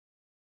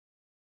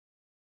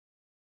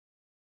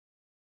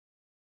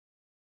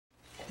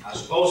I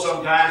suppose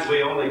sometimes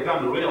we only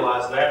come to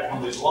realize that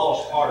when we've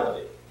lost part of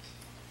it.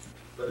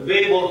 But to be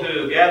able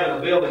to gather in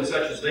a building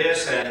such as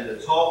this and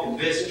to talk and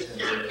visit and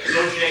to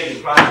associate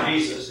with Christ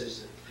Jesus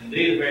is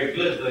indeed a very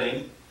good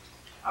thing.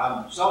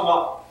 I'm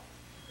somewhat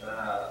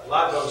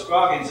like Brother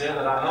Scroggins in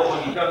that I know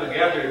when you come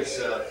together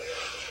it's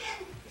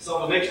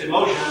some mixed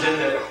emotions in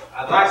that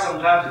I'd like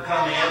sometimes to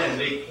come in and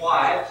be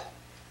quiet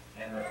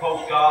and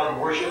approach God and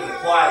worship in a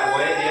quiet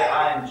way, yet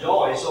I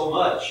enjoy so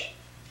much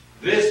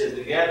visiting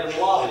together in the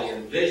lobby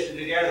and visiting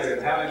together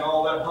and having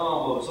all that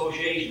hum of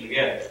association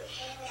together.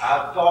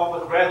 I've talked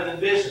with brethren in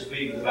business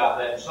meetings about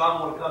that. Some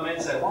want to come in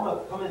and say, well, I'm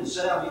going to come in and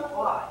sit down and be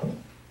quiet.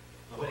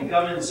 But when you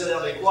come in and sit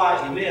down and be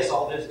quiet, you miss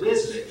all this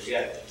listening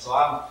together. So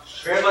I'm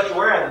very much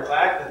aware of the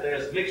fact that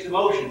there's mixed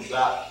emotions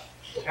about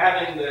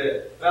having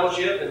the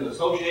fellowship and the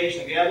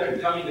association together and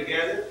coming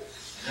together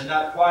and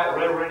that quiet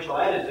reverential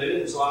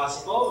attitude. And so I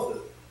suppose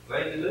the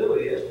thing to do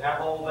is to have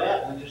all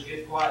that and just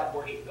get quiet and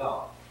worship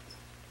God.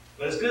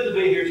 But it's good to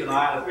be here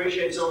tonight. I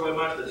appreciate so very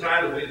much the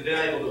time that we've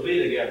been able to be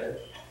together.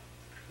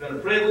 It's been a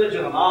privilege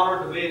and an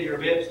honor to be in your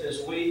midst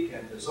this week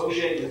and to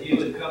associate with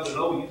you and come to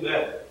know you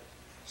better.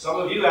 Some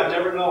of you I've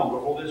never known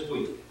before this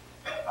week.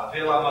 I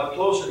feel I'm much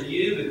closer to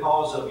you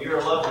because of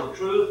your love of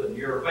truth and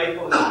your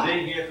faithfulness in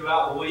being here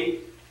throughout the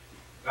week.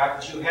 The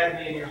fact that you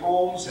had me in your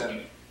homes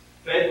and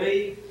fed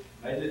me,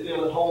 made me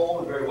feel at home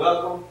and very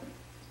welcome,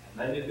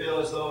 and made me feel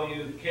as though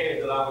you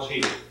cared that I was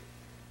here.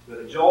 It's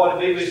been a joy to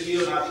be with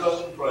you, and I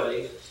trust and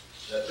pray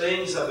that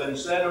things have been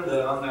said and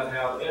done that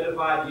have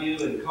edified you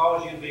and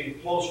caused you to be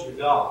closer to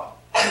God.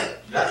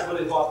 That's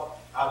really what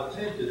I've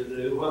attempted to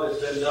do, whether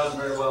it's been done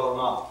very well or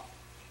not.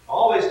 I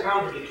always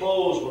come to the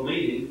close of a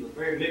meeting with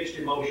very mixed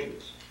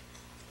emotions.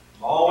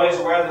 I'm always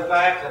aware of the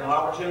fact that an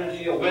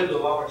opportunity, a window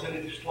of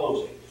opportunity is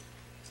closing.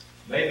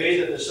 It may be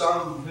that there's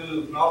some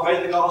who've not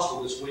read the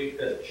gospel this week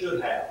that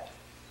should have.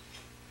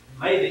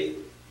 Maybe,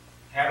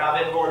 had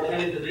I been more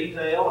attentive to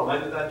detail, or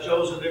maybe if I'd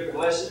chosen a different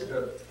lesson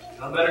or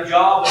done a better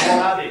job than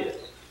what I did,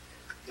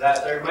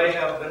 that there may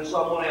have been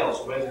someone else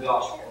who read the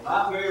gospel. And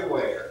I'm very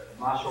aware of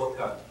my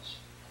shortcomings.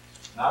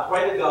 And I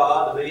pray to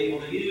God to be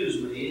able to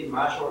use me in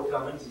my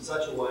shortcomings in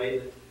such a way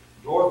that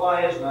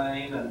glorify His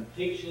name and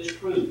teach His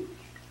truth.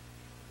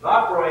 But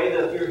I pray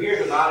that if you're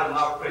here tonight and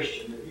not a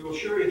Christian, that you will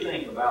surely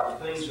think about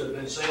the things that have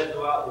been said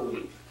throughout the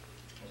week.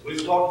 As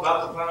we've talked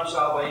about the plan of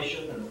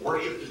salvation and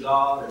worship to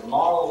God and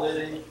moral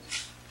living, and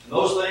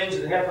those things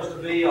that help us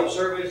to be of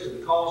service to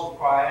the cause of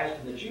Christ,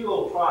 and that you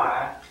will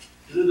try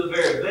to do the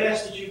very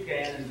best that you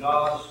can in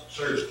God's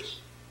service.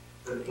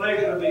 It's a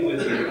pleasure to be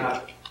with you, and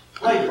I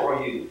pray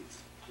for you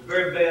the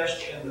very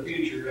best in the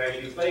future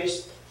as you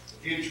face the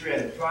future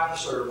and try to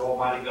serve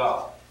Almighty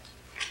God.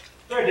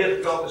 It's very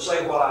difficult to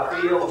say what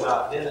I feel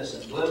about Dennis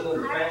and Glenda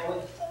and the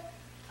family.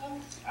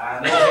 I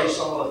know he's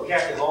some of the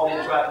captive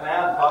audience right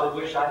now and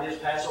probably wish I'd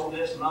just pass over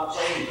this and not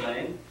say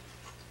anything.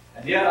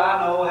 And yet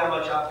I know how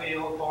much I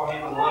feel for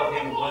him and love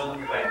him and Glenda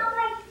and the family.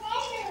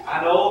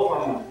 I know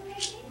from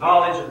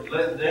knowledge of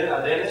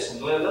Dennis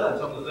and Glenda and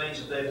some of the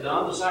things that they've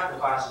done, the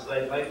sacrifices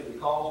they've made for the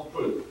cause of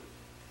truth.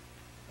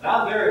 And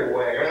I'm very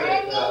aware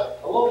that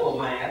a local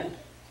man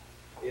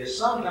is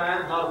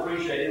sometimes not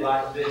appreciated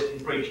like a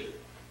visiting preacher.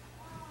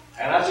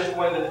 And that's just the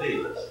way that it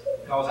is.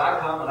 Because I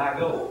come and I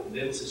go. And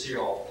Dennis is here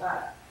all the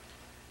time.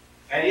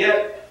 And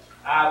yet,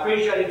 I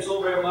appreciate him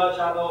so very much,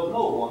 I know of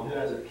no one who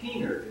has a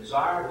keener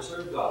desire to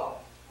serve God.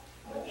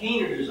 A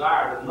keener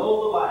desire to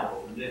know the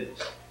Bible than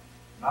Dennis.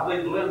 And I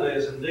believe Glenda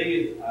is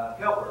indeed a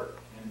helper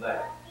in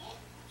that.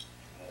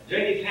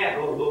 J.D. Camp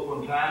wrote a book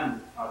one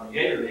time,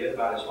 Gator did,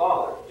 about his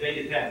father,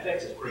 J.D. Camp,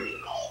 Texas preacher.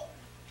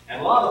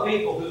 And a lot of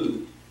people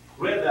who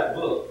read that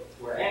book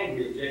were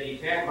angry at J.D.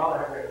 Camp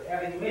not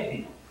having met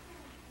him.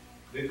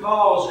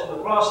 Because in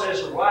the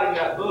process of writing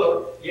that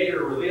book,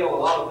 Gator revealed a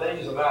lot of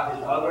things about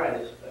his mother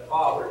and his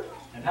father,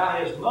 and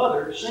how his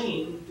mother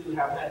seemed to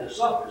have had to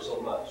suffer so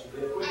much to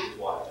be a preacher's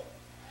wife.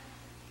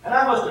 And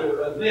I must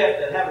admit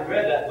that having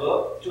read that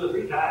book 2 or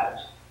 3 times,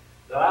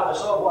 that I was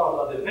somewhat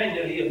of the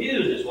opinion he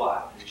abused his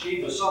wife. And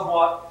she was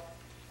somewhat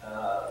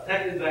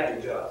taken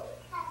advantage of.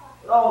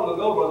 But not long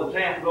ago, Brother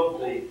Tamp wrote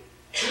the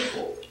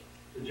sequel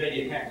to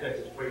J.D. Camp,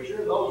 Texas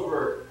Preacher. Those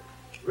were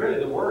really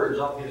the words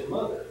of his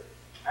mother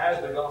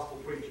as the gospel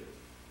preacher.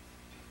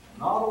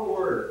 Not a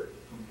word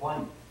of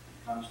complaint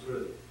comes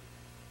through.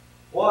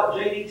 What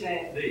J.D.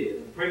 Tamp did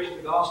in preaching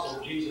the gospel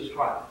of Jesus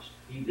Christ,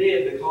 he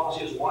did because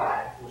his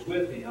wife was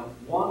with him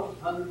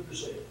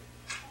 100%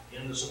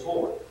 in the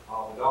support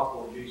of the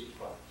gospel of Jesus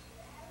Christ.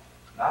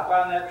 And I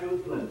find that true of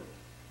Glenda.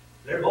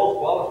 They're both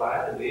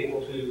qualified to be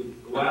able to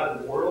go out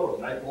in the world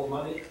and make more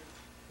money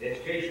in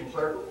educational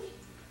circles,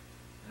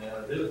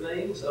 do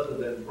things other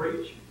than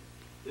preach,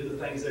 do the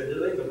things they're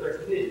doing, but they're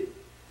committed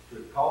to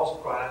the cause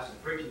of Christ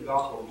and preaching the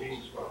gospel of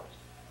Jesus Christ.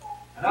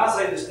 And I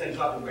say this thing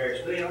not to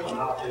embarrass them and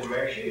not to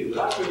embarrass you, but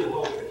I truly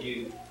hope that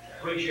you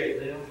appreciate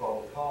them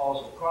for the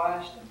cause of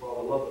Christ and for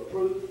the love of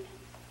truth.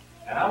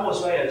 And I want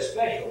to say a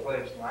special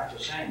thanks tonight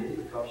to Sandy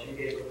because she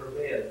gave up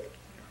her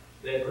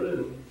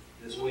bedroom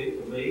this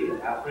week for me,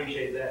 and I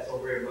appreciate that so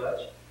very much.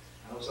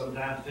 I know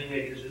sometimes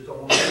teenagers just don't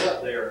want to give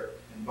up their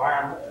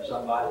environment for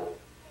somebody.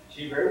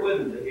 She very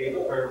willingly gave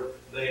up her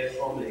bed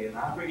for me, and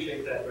I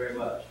appreciate that very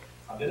much.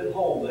 I've been at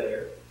home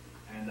there,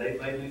 and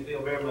they've made me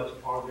feel very much a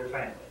part of their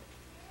family.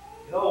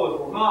 You know,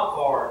 if we're not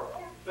for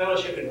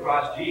fellowship in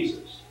Christ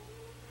Jesus,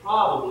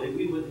 probably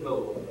we wouldn't know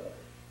one another.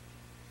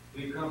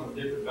 We've come from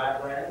different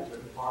backgrounds,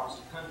 different parts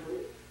of the country.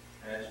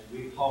 As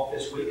we talked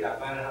this week, I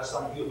found out how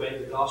some of you obey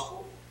the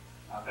gospel.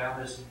 I found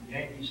there's some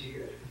Yankees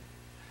here.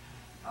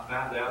 I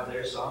found out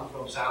there's some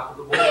from south of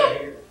the border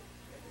here.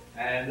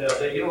 And,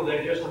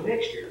 they're just a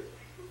mixture.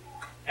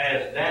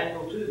 As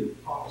Daniel 2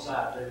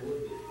 prophesied they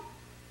would be.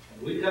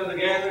 And we come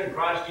together in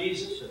Christ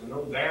Jesus, and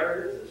no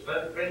barriers,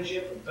 there's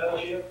friendship and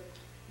fellowship,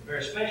 a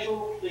very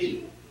special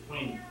feeling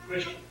between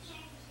Christians.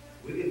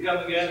 We can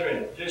come together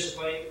and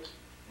participate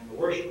in the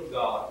worship of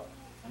God.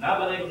 And I've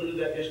been able to do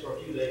that just for a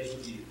few days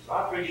with you. So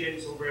I appreciate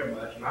it so very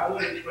much, and I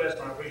would express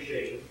my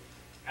appreciation.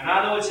 And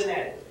I know it's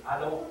inadequate. I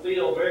don't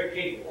feel very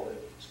capable of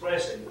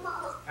expressing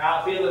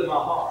how I feel in my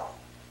heart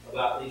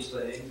about these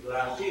things, but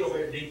I feel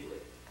very deeply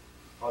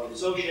for the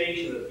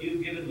association that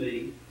you've given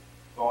me,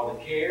 for the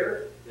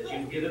care that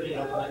you've given me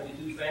not to make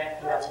me too fat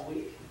throughout the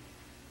week,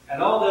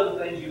 and all the other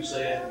things you've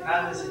said, the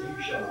kindness that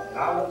you've shown. And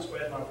I want to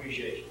express my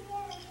appreciation.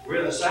 We're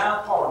in the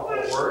south part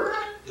of Fort Worth,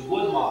 the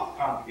Woodmont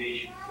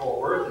congregation of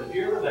Fort Worth, and if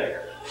you're ever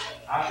there,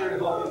 I sure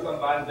hope you'll come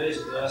by and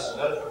visit us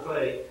and let us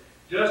pray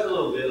just a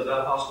little bit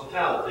about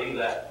hospitality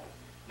that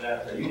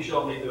you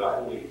showed me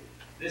throughout the week.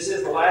 This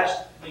is the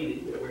last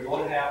meeting that we're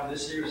going to have in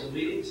this series of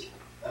meetings.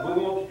 And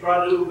we want to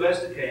try to do the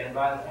best we can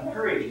by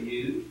encouraging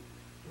you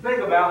to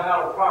think about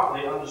how to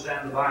properly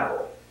understand the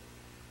Bible.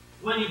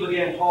 When you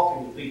begin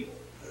talking to people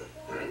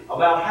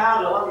about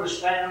how to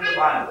understand the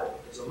Bible,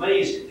 it's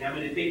amazing how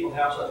many people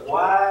have such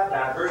wide,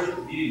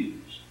 divergent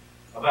views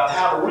about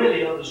how to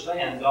really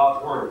understand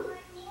God's Word.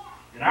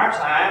 In our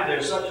time,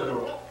 there's such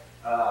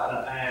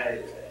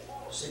a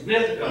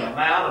significant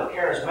amount of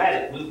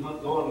charismatic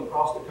movement going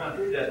across the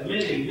country that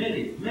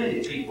many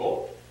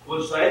people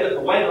would say that the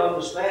way to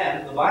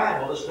understand the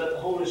Bible is to let the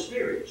Holy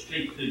Spirit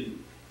speak to you.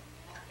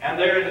 And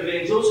there are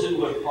individuals who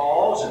would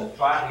pause and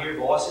try to hear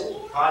voices,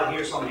 try to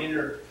hear some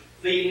inner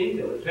feeling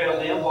that would tell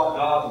them what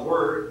God's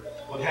Word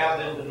would have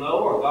them to know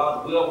or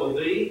God's will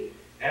would be.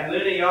 And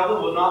many of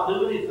them would not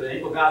do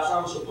anything without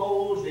some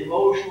supposed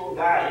emotional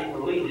guiding or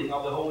leading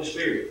of the Holy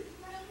Spirit.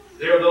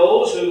 There are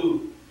those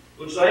who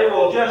would say,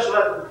 well, just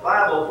let the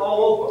Bible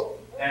fall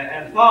open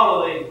and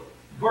follow the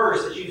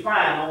verse that you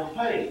find on the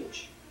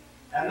page.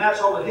 And that's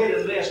on the hit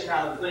and miss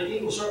kind of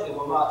thinking. We certainly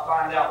will not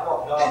find out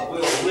what God's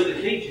will really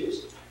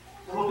teaches.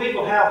 And when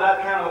people have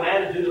that kind of an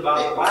attitude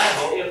about the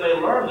Bible, if they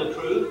learn the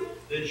truth,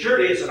 then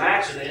surely it's an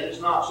accident.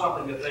 It's not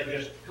something that they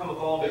just come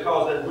upon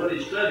because they've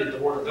really studied the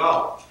Word of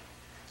God.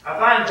 I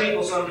find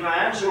people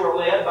sometimes who are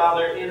led by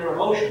their inner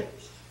emotions.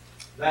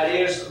 That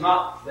is,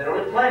 not, they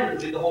don't claim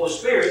to be the Holy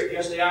Spirit,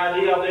 just the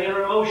idea of their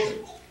inner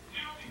emotions.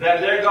 That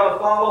they're going to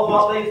follow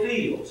what they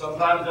feel.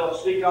 Sometimes they'll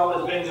speak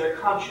of as being their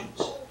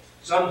conscience.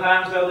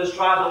 Sometimes they'll just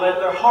try to let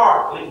their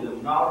heart lead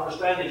them, not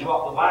understanding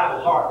what the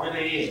Bible heart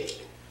really is.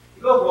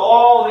 You go through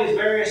all these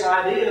various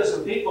ideas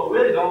and people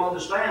really don't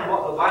understand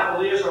what the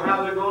Bible is or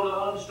how they're going to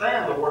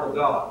understand the Word of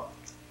God.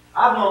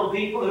 I've known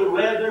people who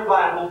read their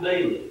Bible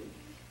daily,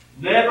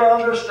 never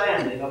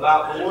understanding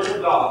about the Word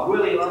of God,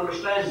 really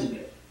understanding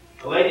it.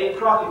 A lady in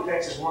Crockett,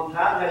 Texas one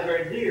time had a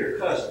very dear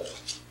cousin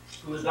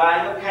who was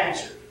dying of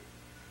cancer.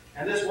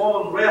 And this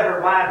woman read her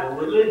Bible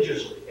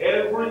religiously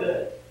every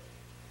day.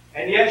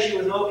 And yet she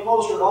was no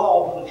closer at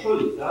all to the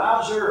truth. And I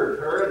observed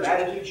her and the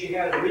attitude she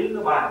had of reading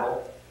the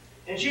Bible.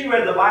 And she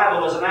read the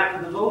Bible as an act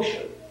of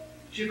devotion.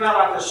 She felt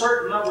like a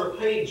certain number of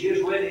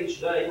pages read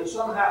each day would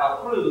somehow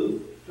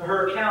accrue to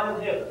her account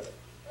in heaven.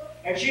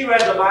 And she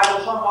read the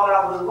Bible somewhat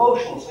out of a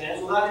devotional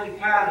sense without any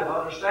kind of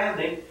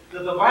understanding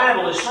that the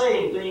Bible is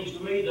saying things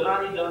to me that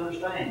I need to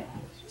understand.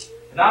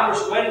 And I'm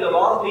persuaded that a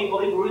lot of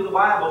people even read the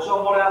Bible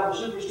somewhat out of a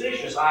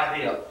superstitious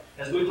idea.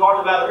 As we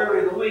talked about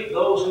earlier in the week,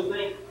 those who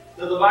think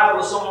that the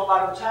Bible is somewhat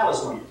like a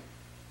talisman.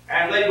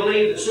 And they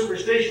believe that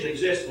superstition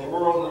exists in the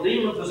world and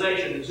demon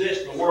possession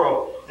exists in the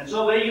world. And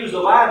so they use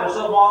the Bible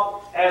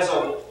somewhat as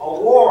a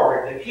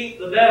warrant to keep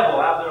the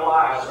devil out of their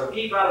lives or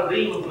keep out of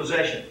demon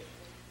possession.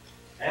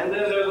 And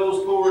then there are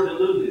those poor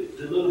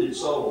deluded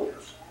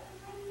souls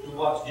who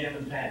watch Jim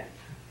and Tammy,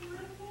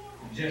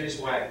 and Jimmy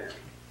Swaggart.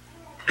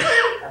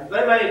 And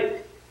they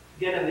may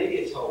get in the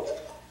idiot's hole.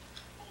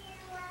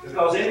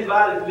 Because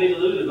anybody can be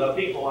deluded by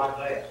people like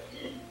that.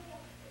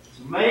 It's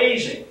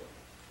amazing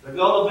the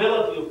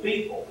gullibility of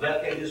people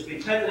that can just be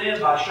taken in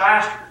by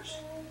shysters.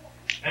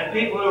 And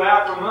people who are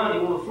out for money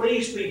want to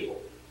fleece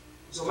people.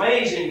 It's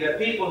amazing that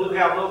people who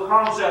have no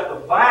concept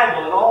of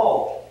Bible at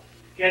all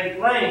can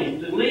claim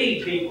to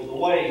lead people the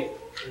way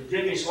the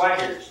Jimmy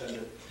Swaggarts and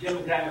the Jim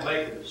and Tammy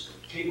Bakers,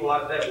 people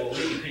like that will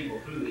lead people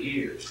through the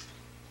years.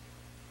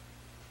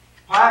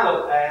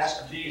 Pilate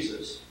asked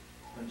Jesus,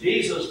 when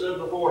Jesus stood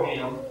before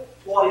him,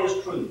 what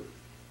is truth?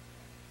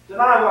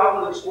 Tonight I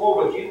will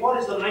explore with you what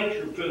is the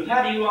nature of truth.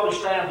 How do you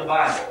understand the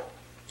Bible?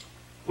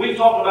 We've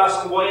talked about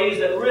some ways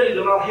that really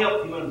do not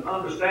help you in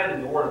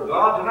understanding the Word of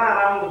God.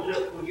 Tonight I want to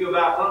talk with you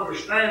about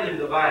understanding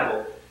the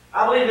Bible.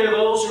 I believe there are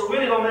those who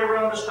really don't ever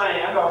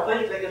understand or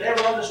think they can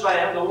ever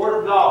understand the Word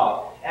of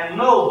God and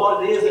know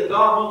what it is that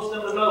God wants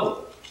them to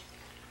know.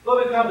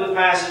 But we come to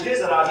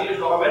passages that I've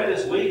used already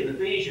this week in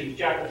Ephesians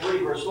chapter 3,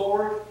 verse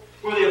 4,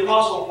 where the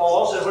Apostle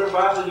Paul says,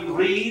 whereby when you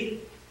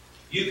read,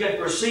 you can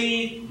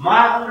perceive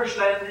my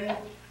understanding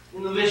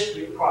in the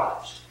mystery of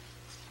Christ.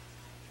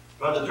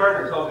 Brother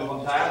Turner told me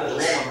one time that a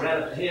woman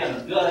ran up to him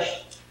and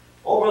gushed,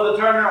 "Oh, Brother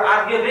Turner,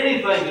 I'd give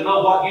anything to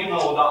know what you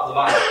know about the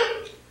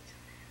Bible."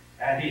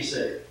 And he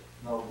said,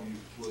 "No, you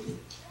wouldn't."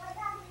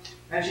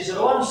 And she said,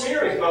 "Oh, I'm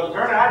serious, Brother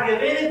Turner. I'd give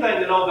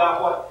anything to know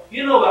about what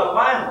you know about the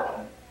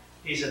Bible."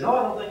 He said, "No,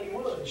 I don't think you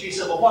would." And she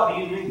said, "Well, what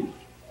do you mean?"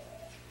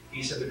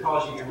 He said,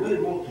 "Because if you really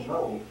want to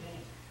know, you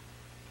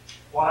can.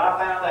 What I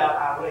found out,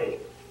 I read.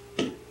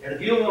 And if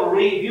you want to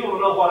read, if you want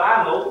to know what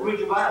I know, read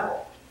your Bible."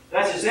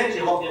 That's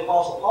essentially what the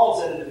Apostle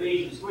Paul said in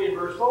Ephesians 3 and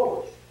verse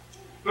 4.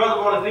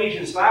 Furthermore, in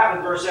Ephesians 5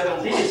 and verse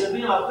 17, he said,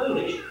 "Be not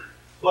foolish,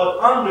 but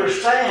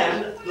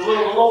understand the will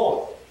of the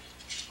Lord."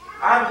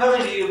 I'm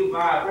coming to you,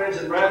 my friends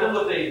and brethren,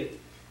 with the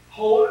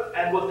hope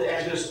and with the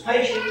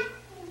anticipation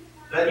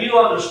that you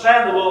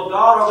understand the will of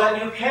God, or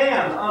that you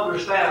can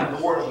understand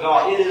the Word of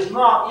God. It is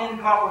not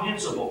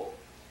incomprehensible.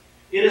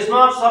 It is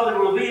not something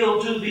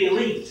revealed to the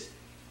elite.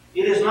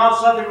 It is not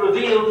something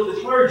revealed to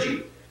the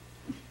clergy.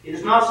 It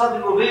is not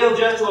something revealed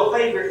just to a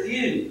favorite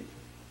few.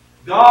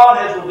 God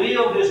has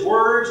revealed His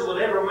Word so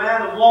that every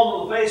man and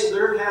woman on the face of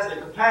the earth has the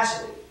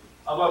capacity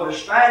of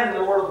understanding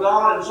the Word of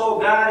God and so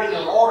guiding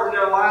and ordering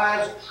their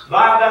lives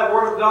by that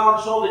Word of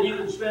God so that you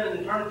can spend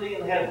an eternity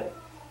in heaven.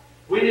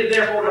 We need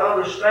therefore to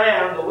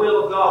understand the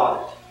will of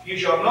God. "You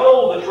shall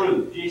know the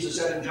truth," Jesus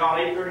said in John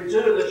 8:32,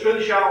 "and the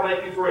truth shall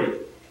make you free."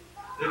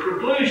 The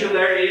conclusion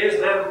there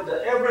is that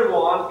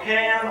everyone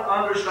can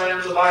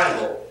understand the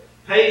Bible.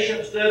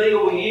 Patient study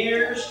over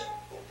years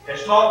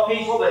has taught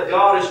people that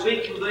God is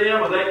speaking to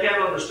them and they can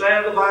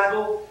understand the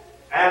Bible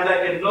and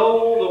they can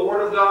know the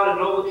Word of God and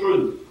know the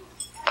truth.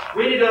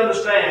 We need to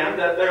understand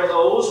that there are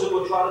those who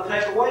will try to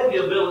take away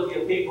the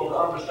ability of people to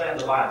understand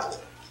the Bible.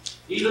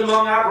 Even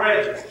among our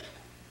brethren,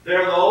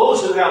 there are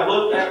those who have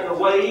looked at the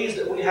ways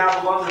that we have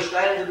of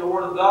understanding the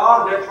Word of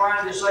God. They're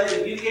trying to say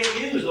that you can't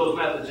use those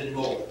methods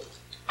anymore.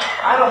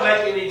 I don't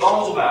make any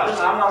bones about it,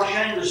 and I'm not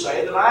ashamed to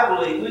say that I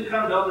believe we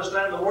come to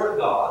understand the Word of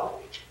God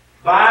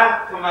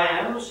by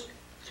commands,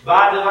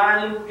 by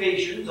divine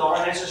implications or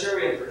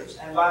necessary inference,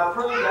 and by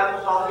approved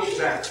apostolic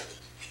examples.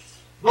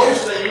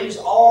 Those things,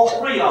 all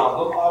three of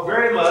them, are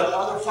very much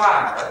under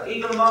fire,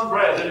 even among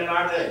brethren in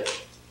our day.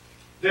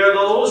 There are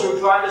those who are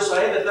trying to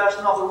say that that's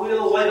not the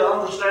real way to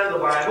understand the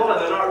Bible,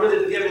 and they're not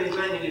really to give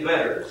anything any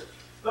better.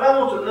 But I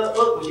want to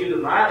look with you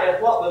tonight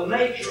at what the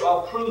nature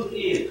of truth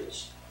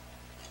is.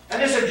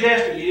 And to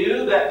suggest to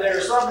you that there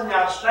is something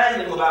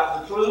outstanding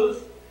about the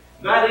truth,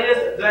 that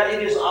is, that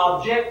it is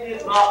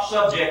objective, not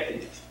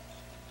subjective.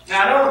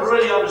 Now, I don't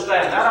really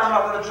understand that. I'm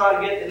not going to try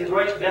to get into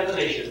great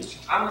definitions.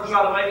 I'm going to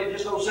try to make it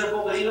just so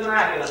simple that even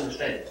I can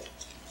understand it.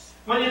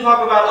 When you talk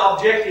about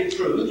objective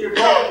truth, you're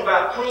talking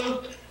about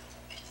truth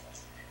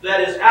that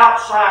is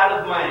outside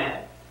of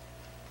man,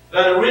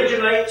 that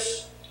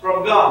originates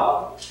from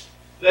God,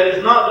 that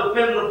is not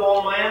dependent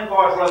upon man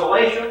for its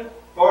revelation,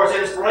 for its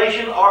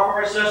inspiration, or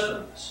for its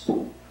sustenance.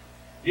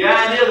 The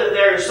idea that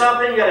there is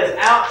something that is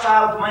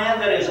outside of man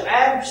that is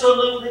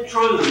absolutely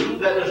true,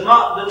 that does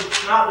not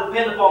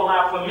depend upon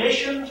my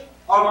permission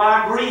or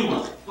my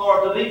agreement for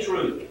it to be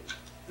true.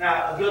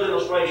 Now, a good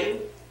illustration.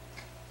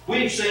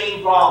 We've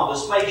seen from the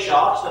space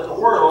shots that the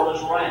world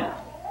is round.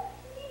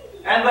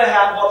 And they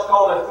have what's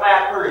called a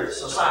flat earth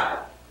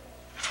society.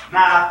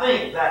 Now, I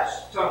think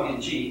that's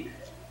tongue-in-cheek,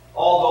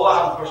 although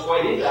I'm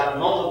persuaded that I've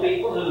known the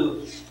people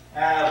who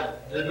have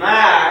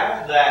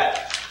denied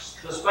that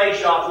the space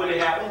shots really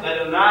happened. They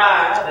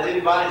deny that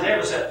anybody's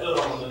ever set foot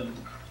on the moon.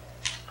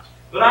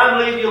 But I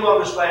believe you'll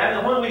understand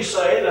that when we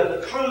say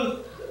that the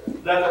truth,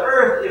 that the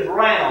earth is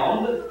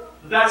round,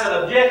 that's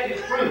an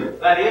objective truth.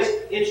 That is,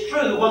 it's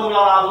true whether or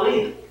not I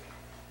believe it.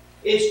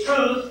 It's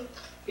truth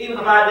even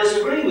if I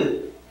disagree with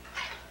it.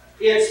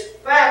 Its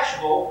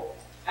factual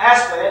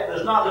aspect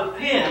does not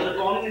depend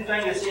upon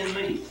anything that's in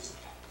me.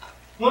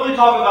 When we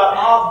talk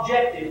about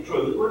objective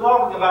truth, we're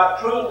talking about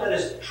truth that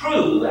is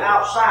true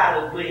outside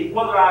of me,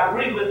 whether I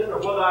agree with it or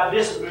whether I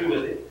disagree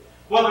with it,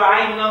 whether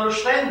I even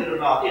understand it or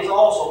not, it's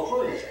also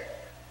true.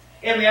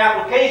 In the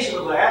application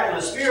of that, in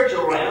the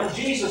spiritual realm,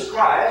 Jesus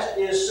Christ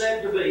is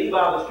said to be,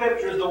 by the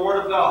Scriptures, the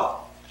Word of God.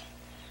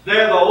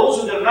 There are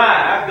those who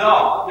deny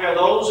God. There are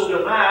those who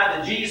deny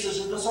that Jesus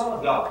is the Son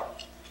of God.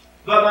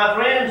 But my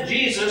friends,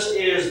 Jesus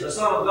is the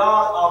Son of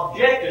God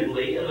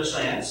objectively, in the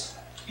sense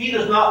He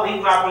does not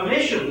need my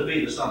permission to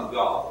be the Son of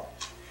God.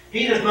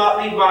 He does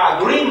not need my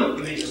agreement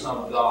to be the Son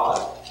of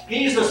God.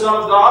 He's the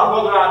Son of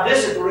God whether I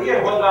disagree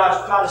or whether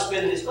I try to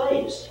spit in His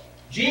face.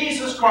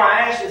 Jesus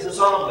Christ is the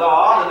Son of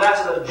God, and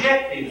that's an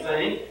objective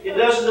thing. It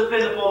doesn't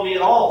depend upon me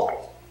at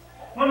all.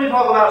 When we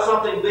talk about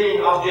something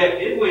being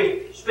objective,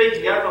 we're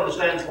speaking out from the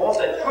standpoint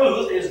that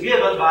truth is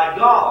given by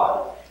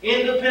God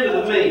independent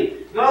of me.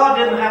 God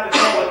didn't have to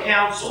call a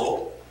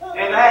council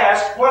and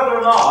ask whether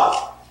or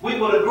not we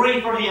would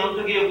agree for Him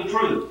to give the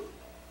truth.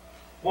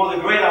 One of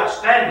the great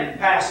outstanding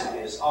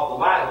passages of the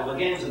Bible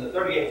begins in the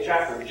 38th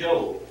chapter of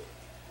Job.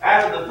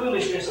 After the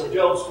foolishness of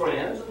Job's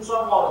friends and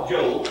somewhat of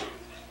Job,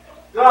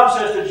 God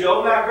says to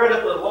Job, now gird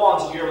up the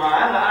loins of your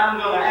mind, I'm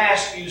going to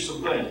ask you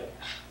some things.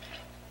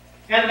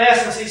 And in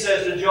essence, He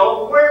says to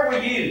Job, where were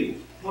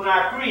you when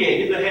I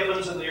created the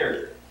heavens and the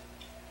earth?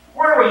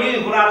 Where were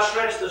you when I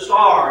stretched the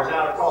stars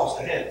out across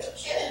the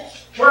heavens?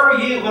 Where were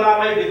you when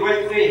I made the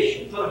great fish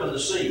and put them in the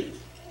sea?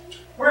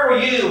 Where were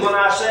you when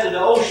I said to the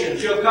ocean,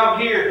 you'll come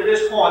here to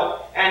this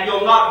point, and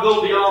you'll not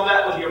go beyond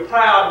that with your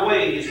proud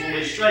ways will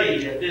be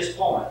strayed at this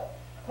point?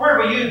 Where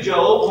were you,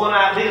 Job, when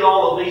I did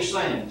all of these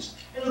things?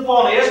 And the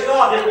point is,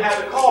 God didn't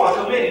have to call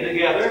a committee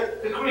together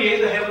to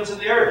create the heavens and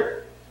the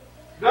earth.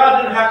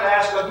 God didn't have to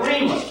ask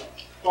agreement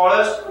for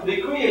us to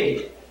be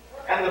created.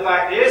 And the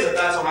fact is that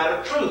that's a matter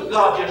of truth.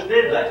 God just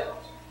did that.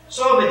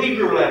 So in the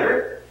Hebrew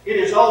letter, it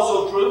is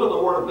also true of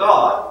the Word of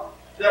God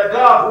that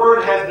God's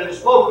Word has been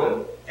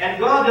spoken, and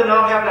God did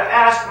not have to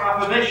ask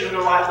my permission to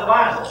write the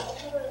Bible.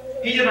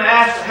 He didn't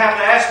have to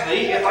ask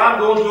me if I'm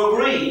going to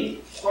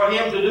agree for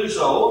Him to do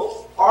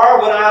so,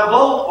 or would I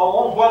vote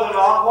on whether or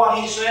not what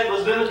He said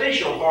was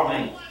beneficial for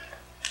me.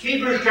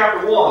 Hebrews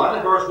chapter 1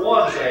 and verse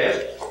 1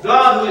 says,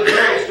 God who at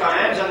various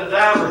times and in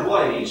divers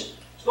ways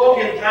spoke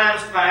in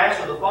times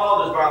past to the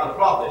fathers by the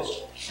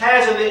prophets,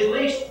 has in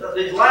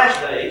these last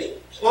days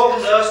spoken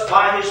to us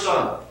by His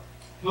Son,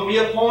 whom He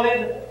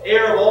appointed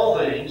heir of all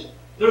things,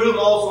 through whom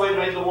also He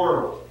made the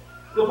world.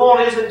 The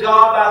point is that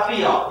God by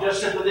fiat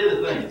just simply did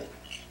a thing.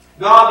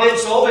 God did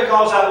so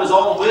because out of His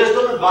own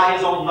wisdom and by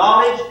His own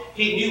knowledge,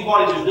 He knew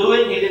what He was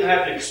doing. He didn't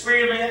have to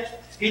experiment.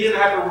 He didn't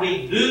have to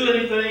redo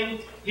anything.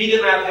 He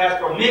didn't have to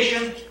ask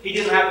permission. He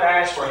didn't have to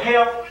ask for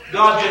help.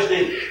 God just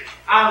did it.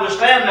 I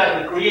understand that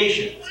in the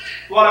creation.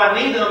 What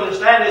I need to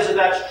understand is that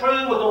that's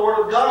true with the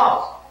Word of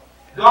God.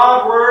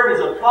 God's Word is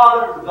a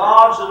product of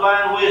God's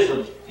divine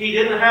wisdom. He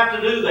didn't have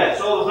to do that.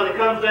 So that when it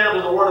comes down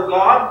to the Word of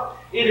God,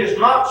 it is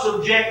not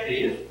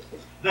subjective.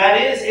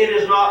 That is, it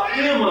is not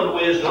human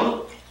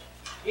wisdom.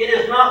 It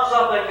is not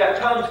something that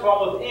comes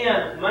from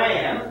within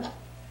man.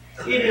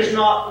 It is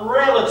not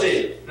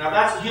relative. Now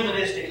that's a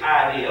humanistic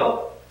idea.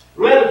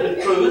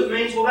 Relative truth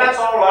means, well, that's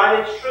all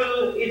right. It's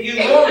true if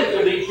you want it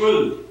to be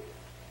true.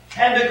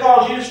 And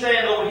because you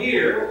stand over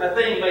here, a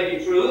thing may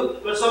be true,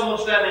 but someone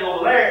standing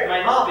over there, it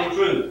may not be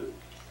true.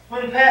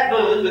 When Pat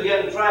Boone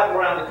began to travel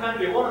around the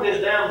country, one of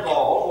his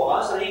downfalls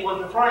was that he went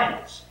to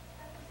France.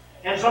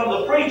 And some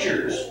of the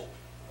preachers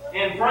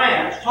in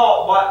France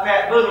taught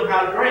Pat Boone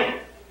how to drink.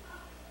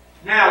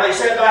 Now, they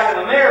said back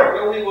in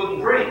America we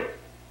wouldn't drink.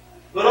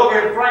 But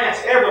over in France,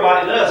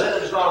 everybody does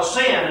it. It's not a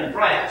sin in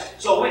France,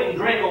 so we can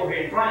drink over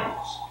here in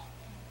France.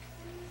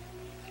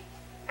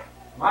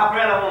 My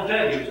friend, I want to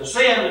tell you, it's a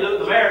sin to do it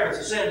in America, it's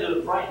a sin to do it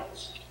in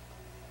France.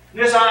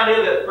 This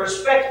idea that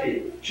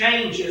perspective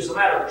changes the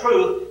matter of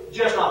truth is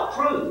just not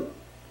true.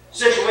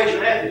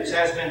 Situation ethics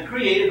has been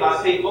created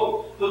by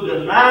people who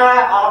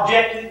deny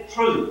objective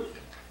truth.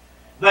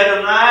 They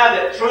deny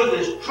that truth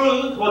is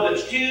truth, whether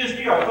it's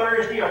Tuesday or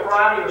Thursday or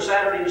Friday or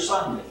Saturday or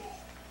Sunday.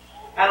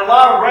 And a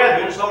lot of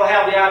brethren sort of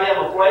have the idea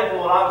of a faith,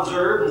 what I've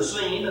observed and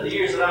seen in the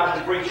years that I've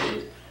been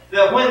preaching,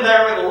 that when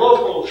they're in a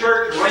local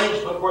church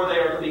arrangement where they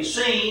are to be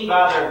seen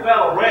by their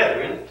fellow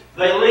brethren,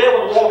 they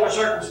live and walk a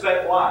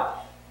circumspect life.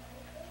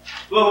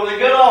 But when they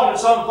get off in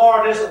some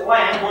far distant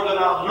land where they're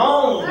not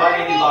known by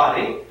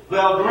anybody,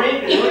 they'll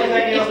drink and do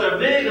anything else they're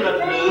big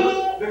enough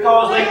to do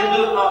because they can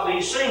do it not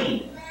be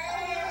seen.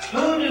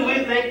 Who do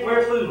we think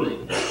we're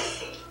fooling?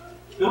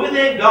 Do we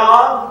think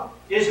God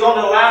is going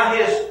to allow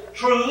His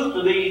truth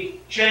to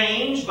be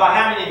changed by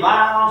how many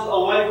miles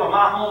away from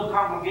my home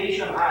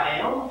congregation I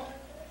am?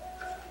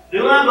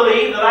 Do I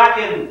believe that I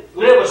can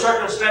live a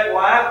circumspect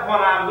life when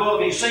I'm going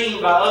to be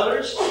seen by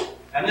others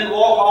and then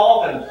walk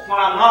off, and when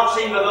I'm not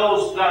seen by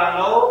those that I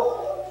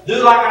know,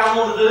 do like I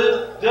want to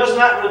do? Doesn't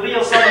that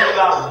reveal something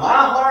about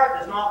my heart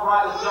that's not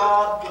right with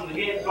God from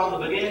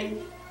the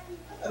beginning?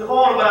 And the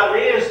point about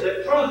it is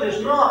that truth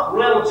is not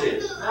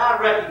relative. Now,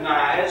 I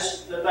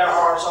recognize that there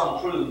are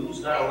some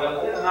truths that are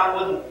relative, and I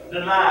wouldn't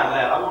deny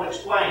that. I want to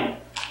explain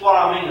what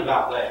I mean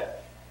about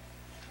that.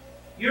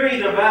 You're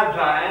either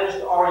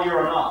baptized or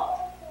you're not.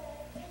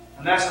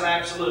 And that's an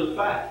absolute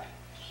fact.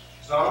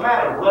 It's not a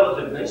matter of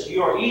relativeness.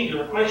 You're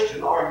either a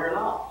Christian or you're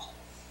not.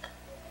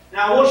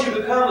 Now, once you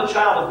become a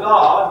child of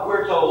God,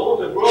 we're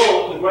told to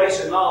grow in the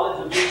grace and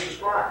knowledge of Jesus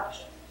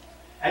Christ.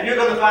 And you're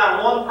going to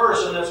find one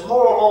person that's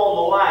more along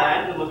the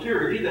line to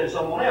maturity than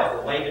someone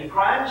else. The babe in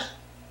Christ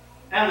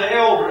and the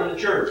elder in the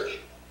church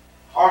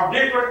are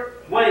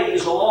different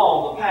ways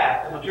along the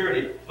path to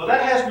maturity. But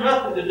that has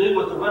nothing to do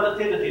with the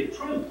relativity of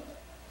truth.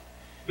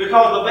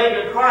 Because the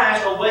babe in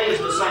Christ obeys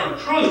the same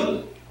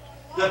truth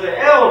that the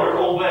elder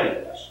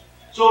obeys.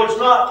 So it's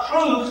not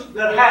truth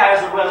that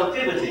has a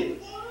relativity.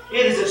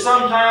 It is that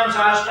sometimes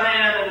I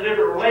stand in a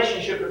different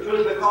relationship to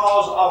truth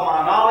because of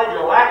my knowledge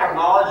or lack of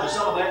knowledge or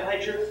some of that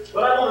nature.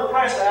 But I want to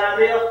press the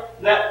idea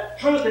that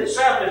truth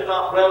itself is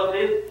not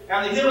relative,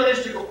 and the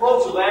humanistic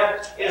approach to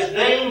that is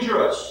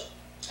dangerous.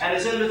 And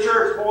it's in the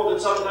church more than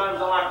sometimes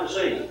I like to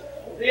see.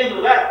 The end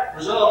of that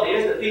result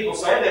is that people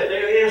say that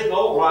there is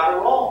no right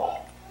or wrong.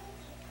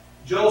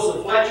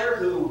 Joseph Fletcher,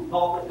 who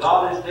thought that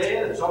God is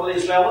dead, and some of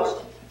these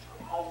fellows,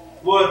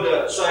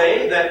 would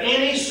say that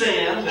any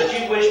sin that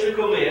you wish to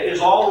commit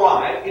is all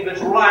right if it's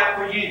right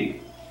for you.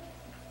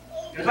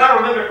 If I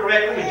remember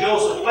correctly,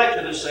 Joseph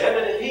Fletcher has said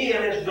that if he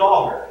and his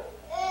daughter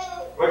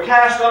were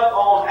cast up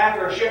on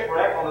after a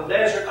shipwreck on a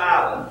desert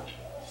island,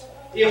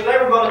 if they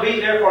were going to be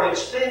there for an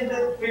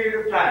extended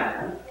period of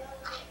time,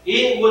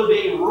 it would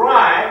be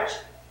right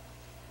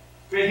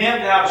for him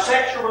to have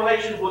sexual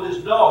relations with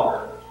his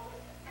daughter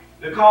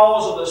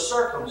because of the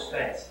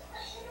circumstances.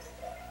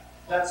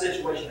 That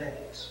situation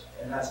is.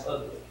 And that's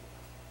ugly.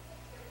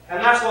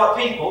 And that's what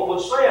people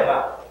would say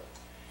about it.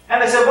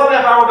 And they said, well,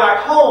 if I were back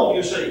home,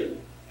 you see,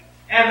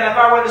 and if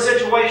I were in a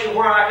situation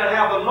where I could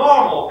have the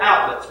normal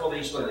outlets for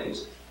these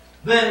things,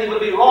 then it would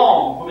be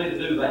wrong for me to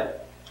do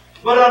that.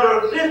 But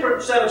under a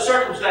different set of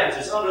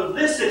circumstances, under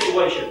this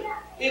situation,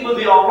 it would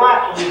be all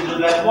right for me to do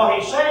that. And what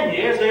he's saying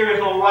is there is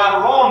no right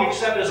or wrong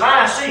except as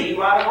I see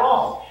right or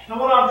wrong. And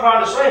what I'm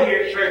trying to say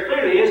here very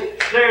clearly is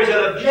there is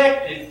an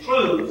objective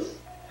truth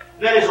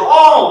that is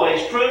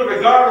always true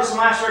regardless of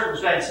my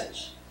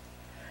circumstances.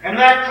 And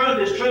that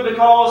truth is true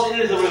because it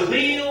is a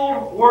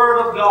revealed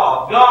Word of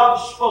God. God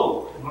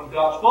spoke. And when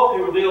God spoke,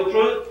 He revealed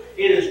truth.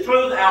 It is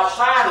truth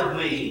outside of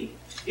me.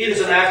 It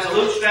is an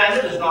absolute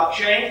standard. It does not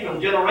change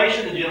from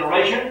generation to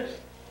generation.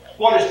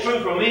 What is true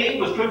for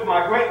me was true for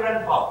my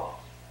great-grandfather.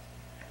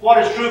 What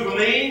is true for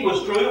me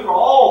was true for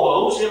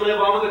all those who live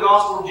under the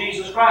gospel of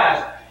Jesus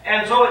Christ.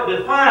 And so it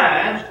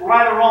defines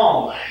right or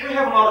wrong. We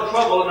have a lot of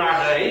trouble in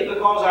our day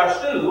because our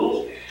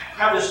schools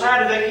have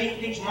decided they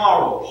can't teach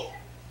morals.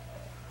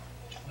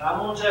 Now I'm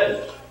going to tell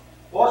you,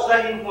 what's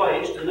taking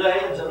place today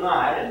and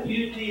tonight in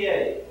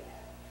UTA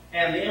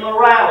and the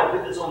immorality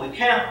that's on the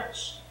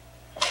campus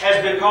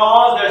is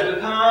because there's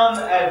become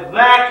a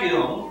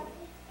vacuum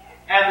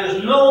and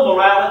there's no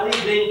morality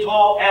being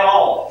taught at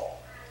all.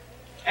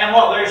 And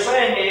what they're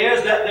saying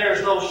is that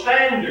there's no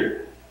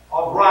standard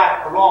of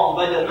right or wrong.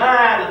 They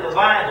deny that the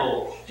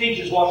Bible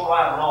teaches what's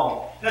right or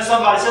wrong. Now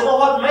somebody said, well,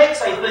 what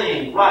makes a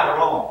thing right or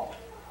wrong?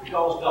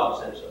 Because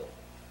God said so.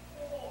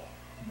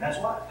 And that's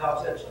right,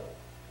 God said so.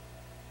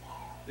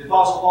 The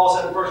Apostle Paul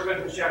said in 1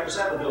 Corinthians chapter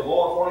 7, to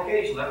avoid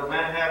fornication, let a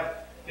man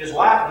have his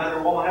wife and let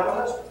a woman have a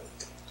husband.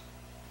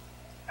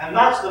 And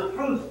that's the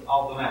truth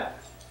of the matter.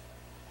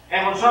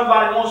 And when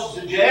somebody wants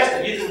to suggest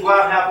that you can go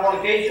out and have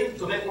fornication,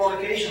 commit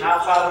fornication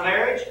outside of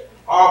marriage,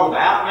 or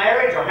without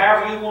marriage, or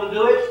however you want to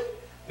do it,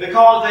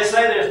 because they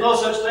say there's no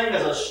such thing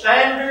as a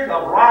standard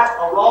of right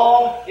or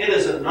wrong, it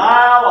is a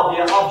denial of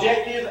the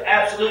objective,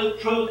 absolute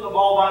truth of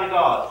Almighty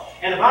God.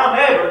 And if I'm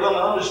ever going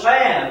to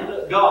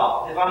understand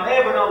God, if I'm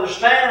ever to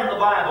understand the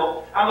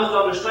Bible, I must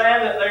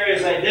understand that there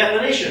is a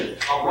definition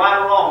of right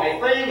or wrong. A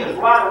thing is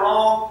right or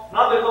wrong,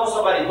 not because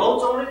somebody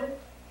votes on it,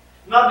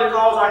 not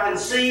because I can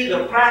see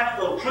the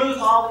practical truth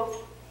of it,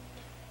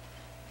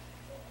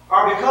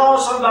 or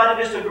because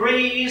somebody just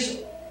agrees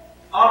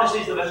honesty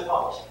is the best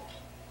policy.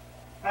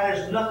 That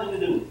has nothing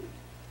to do with it.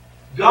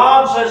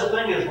 God says a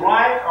thing is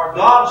right, or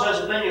God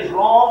says a thing is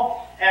wrong,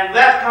 and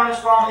that comes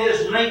from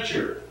His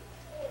nature.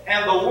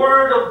 And the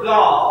Word of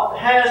God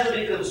has to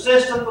be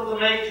consistent with the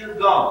nature of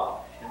God.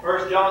 In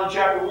 1 John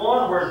chapter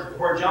 1,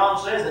 where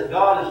John says that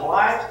God is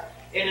light,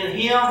 and in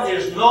Him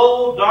is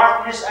no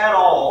darkness at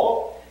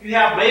all, you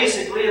have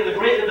basically in the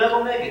Greek a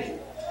double negative.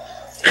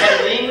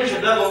 And in the English a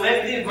double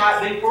negative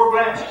might be for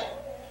grammar.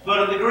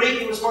 But in the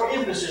Greek it was for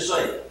emphasis'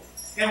 sake.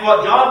 And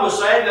what John was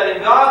saying, that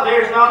in God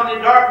there is not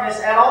any darkness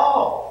at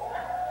all.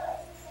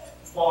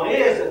 The point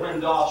is that when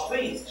God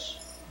speaks,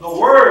 the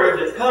Word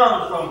that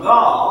comes from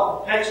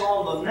God takes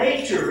on the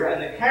nature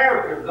and the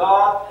character of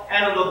God.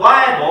 And in the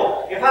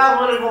Bible, if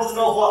I really want to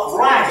know what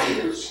right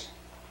is,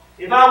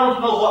 if I want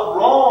to know what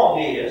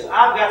wrong is,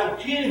 I've got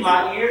to tune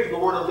my ear to the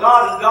Word of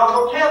God, and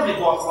God will tell me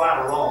what's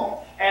right or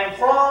wrong. And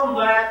from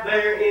that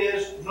there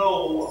is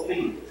no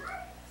appeal.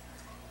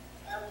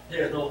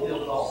 There's no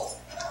appeal at all.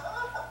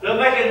 Doesn't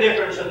make any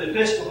difference if the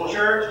Episcopal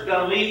Church is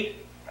going to meet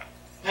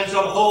in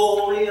some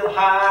holy and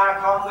high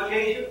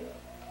convocation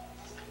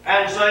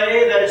and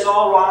say that it's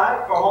all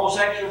right for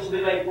homosexuals to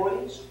be made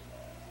priests.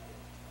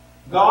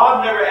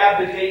 God never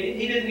abdicated.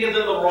 He didn't give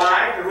them the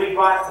right to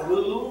rewrite the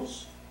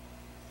rules.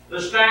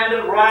 The standard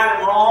of right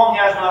and wrong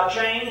has not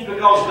changed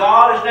because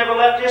God has never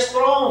left His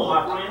throne,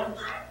 my friends.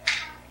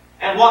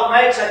 And what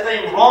makes a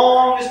thing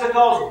wrong is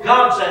because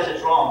God says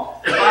it's wrong.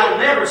 If I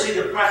never see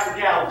the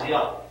practicality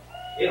of it,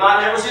 if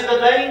I never see the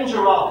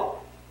danger of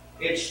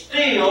it, it's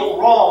still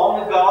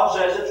wrong if God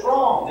says it's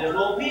wrong. There's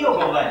no appeal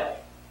from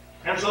that.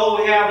 And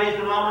so we have these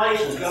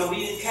denominations going to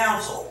be in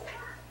council.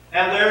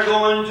 And they're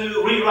going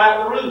to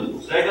rewrite the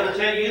rules. They're going to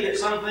tell you that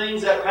some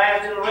things that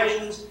past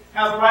generations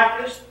have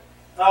practiced,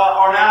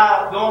 are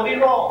now going to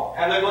be wrong.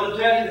 And they're going to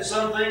tell you that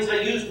some things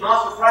they used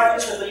not to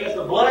practice, that they used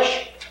to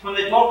blush when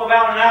they talk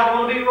about, are now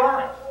going to be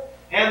right.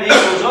 And the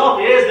end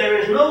result is there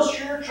is no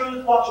sure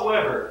truth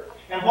whatsoever.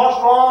 And what's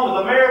wrong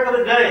with America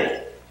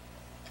today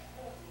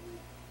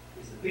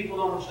is that people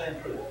don't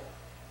understand truth.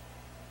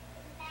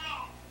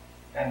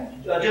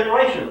 And a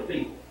generation of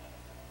people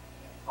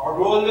are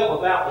growing up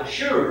without the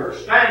sure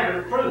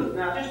standard of truth.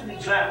 Now, just an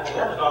example of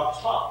that is Dr.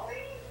 Spock.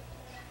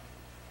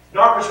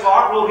 Dr.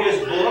 Spock wrote his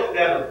book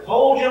that a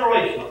whole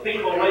generation of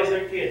people raise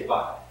their kids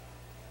by.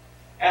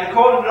 And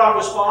according to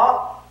Dr.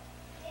 Spock,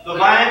 the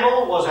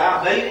Bible was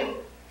outdated.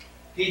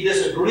 He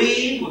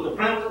disagreed with the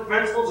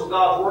principles of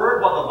God's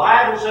Word. What the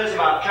Bible says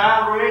about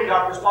child rearing,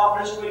 Dr.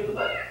 Spock disagreed with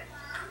that.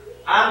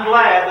 I'm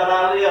glad that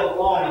I lived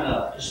long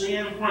enough to see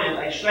in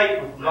print a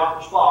statement from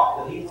Dr.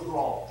 Spock that he was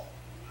wrong.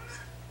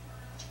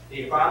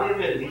 He finally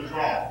admitted he was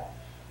wrong.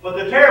 But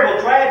the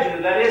terrible tragedy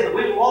of that is that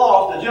we've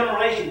lost a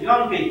generation of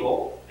young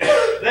people.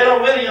 They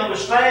don't really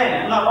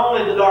understand not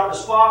only the Dr.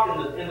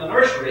 Spock in the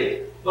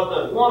nursery,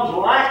 but the ones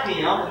like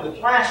him in the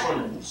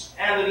classrooms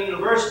and the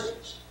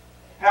universities.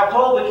 Have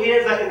told the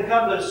kids they can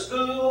come to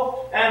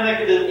school and they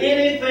can do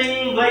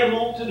anything they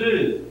want to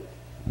do.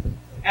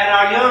 And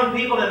our young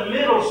people in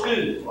middle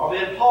school are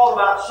being taught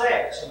about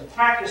sex and the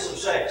practice of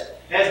sex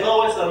as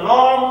though it's the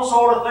normal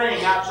sort of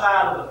thing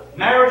outside of the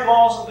marriage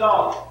laws of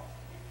God.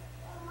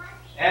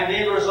 And the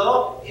end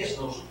result, it's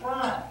no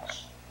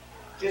surprise.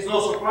 It's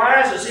no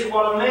surprise to see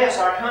what a mess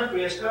our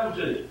country has come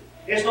to.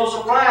 It's no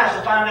surprise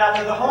to find out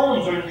that the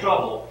homes are in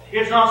trouble.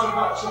 It's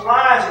not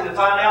surprising to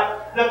find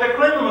out that the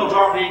criminals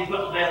are being put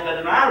to death that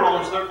deny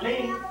Romans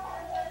 13.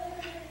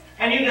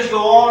 And you just go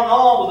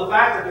on with the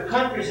fact that the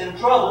country's in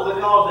trouble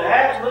because the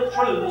absolute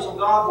truths of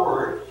God's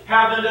Word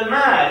have been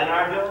denied in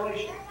our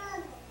generation.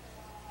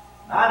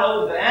 I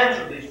know that the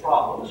answer to these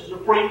problems is to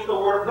preach the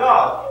Word of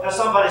God. Now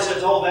somebody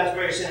says, oh, that's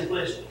very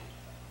simplistic.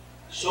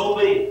 So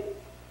be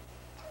it.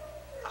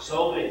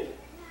 So be it.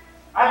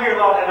 I hear a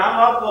lot, and I'm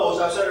not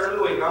opposed, I said earlier in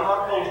the week, I'm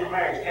not opposed to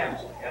marriage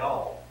counseling at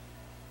all.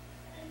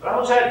 But I'm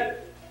going to tell you,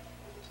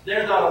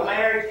 there's not a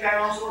marriage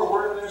counselor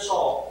worth their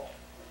salt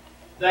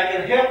that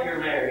can help your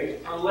marriage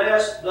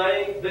unless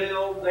they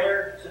build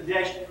their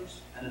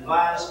suggestions and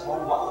advice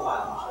on what the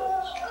Bible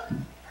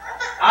says.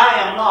 I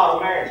am not a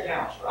marriage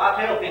counselor.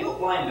 I tell people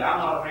plainly, I'm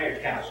not a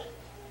marriage counselor.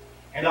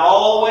 And I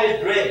always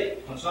dread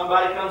it when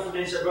somebody comes to me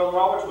and says, Brother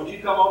Roberts, would you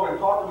come over and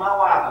talk to my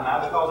wife and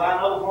I? Because I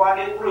know before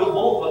I get through,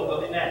 both of them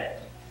will be mad.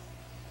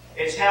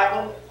 It's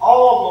happened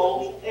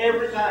almost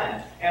every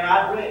time, and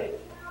I dread it.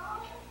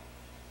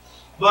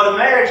 But a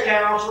marriage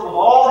counselor with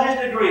all his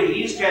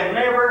degrees can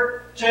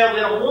never tell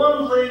them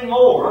one thing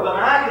more than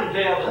I can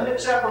tell them,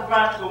 except for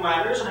practical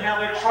matters and how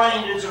they're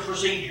trained in some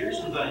procedures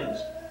and things.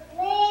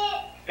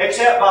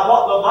 Except by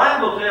what the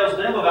Bible tells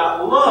them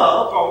about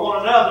love for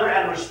one another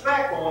and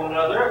respect for one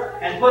another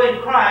and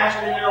putting Christ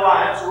in their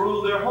lives to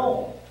rule their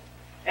home.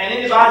 And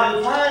anybody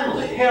who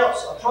finally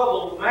helps a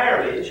troubled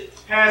marriage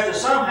has to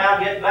somehow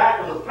get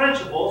back to the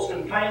principles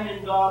contained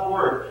in God's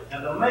Word.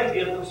 And they may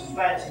give them some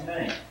fancy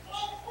names.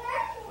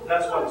 But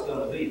that's what it's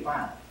going to be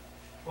finally.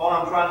 What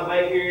I'm trying to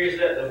make here is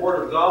that the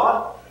Word of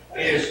God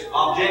is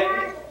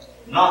objective,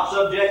 not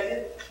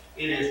subjective.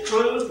 It is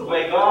truth, the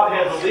way God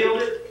has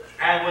revealed it.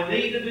 And we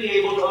need to be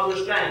able to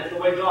understand it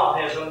the way God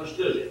has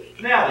understood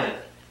it. Now then,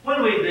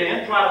 when we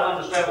then try to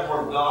understand the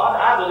Word of God,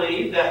 I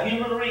believe that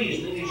human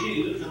reasoning is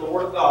used in the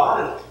Word of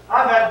God. And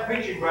I've had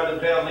preaching brethren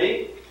tell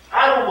me,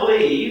 I don't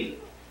believe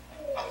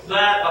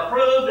that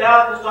approved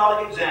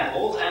apostolic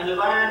examples and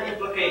divine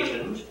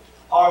implications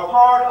are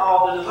part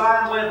of the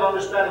divine way of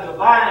understanding the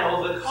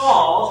Bible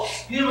because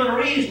human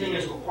reasoning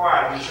is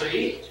required, you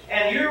see.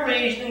 And your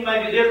reasoning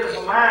may be different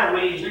from my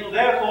reasoning.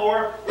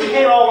 Therefore, we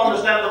can't all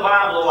understand the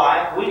Bible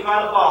alike. We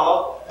try to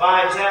follow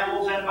by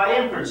examples and by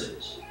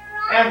inferences.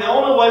 And the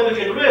only way we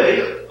can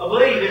really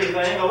believe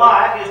anything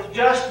alike is to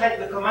just take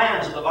the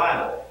commands of the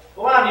Bible.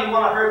 Well, I knew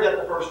when I heard that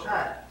the first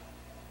time.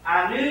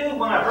 I knew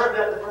when I heard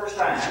that the first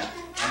time.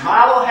 And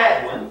Milo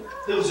Hadwin,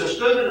 who was a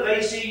student of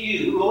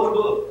ACU, wrote a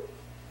book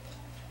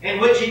in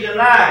which he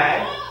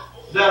denied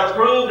that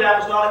approved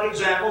apostolic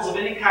examples of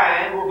any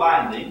kind were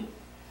binding,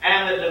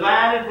 and that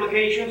divine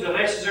implications and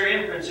necessary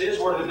inferences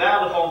were to be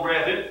bound upon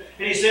brethren.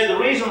 And he said the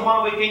reason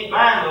why we can't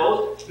bind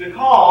those is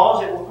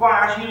because it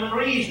requires human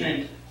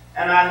reasoning.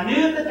 And I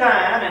knew at the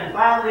time, and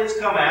finally it's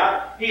come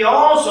out, he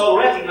also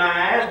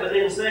recognized, but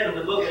didn't say in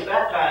the book at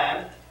that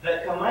time,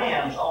 that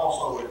commands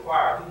also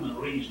require human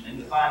reasoning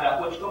to find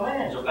out which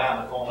commands are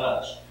bound upon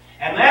us.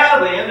 And now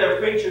then, there are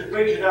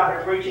preachers out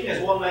here preaching,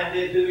 as one man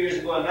did 2 years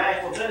ago in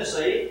Nashville,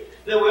 Tennessee,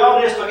 that we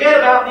ought to just forget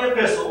about the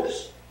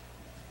epistles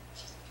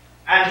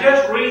and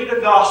just read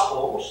the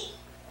Gospels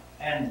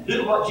and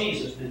do what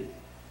Jesus did.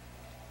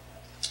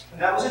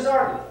 And that was his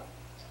argument.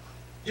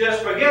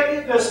 Just forget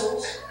the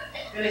epistles.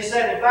 And he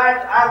said, in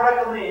fact, I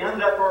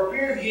recommend that for a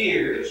period of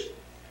years,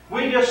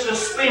 we just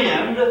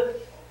suspend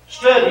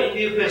studying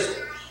the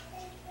epistles.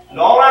 And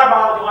all our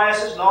Bible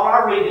classes and all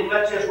our reading,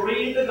 let's just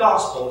read the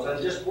Gospels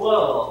and just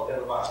love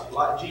everybody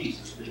like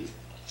Jesus did.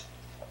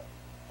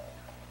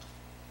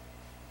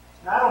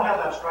 Now, I don't have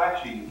that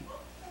strikes you,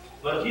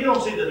 but if you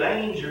don't see the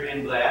danger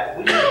in that,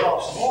 we need to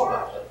talk some more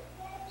about that.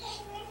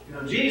 You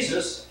know,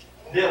 Jesus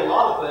did a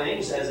lot of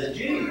things as a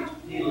Jew.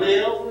 He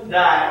lived and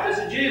died as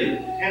a Jew.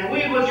 And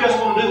we would just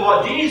want to do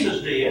what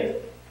Jesus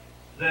did,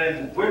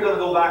 then we're going to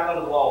go back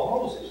under the law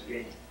of Moses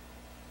again.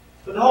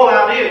 But the whole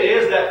idea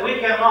is that we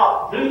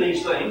cannot do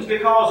these things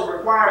because it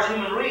requires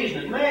human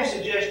reasoning. May I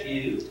suggest to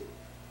you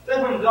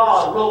that when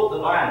God wrote the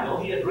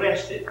Bible, He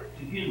addressed it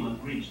to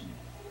human reasoning.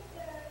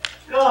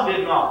 God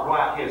did not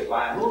write His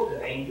Bible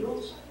to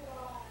angels.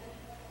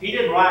 He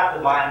didn't write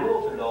the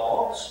Bible to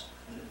dogs,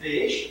 and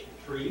fish,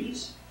 and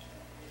trees.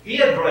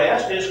 He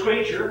addressed His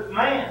creature,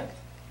 man.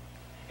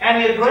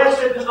 And He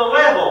addressed it to the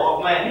level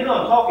of man. You know,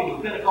 I'm talking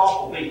to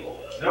Pentecostal people.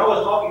 They're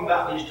always talking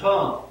about these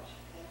tongues.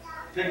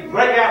 They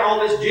break out all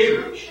this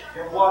gibberish.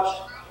 You ever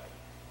watched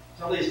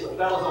some of these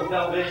fellows on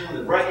television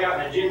that break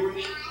out in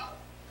gibberish?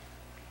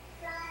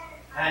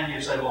 And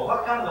you say, well,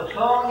 what kind of a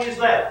tongue is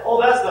that?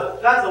 Oh,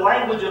 that's the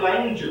language of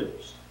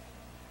angels.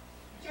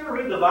 Did you ever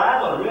read the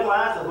Bible and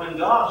realize that when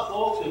God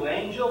spoke to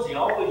angels, He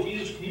always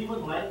used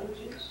human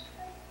languages?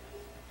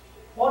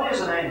 What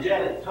is an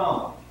angelic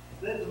tongue?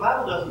 The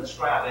Bible doesn't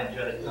describe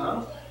angelic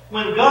tongues.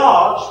 When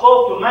God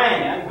spoke to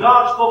man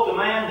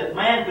that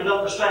man could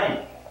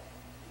understand.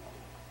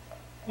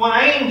 When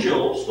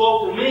angels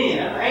spoke to men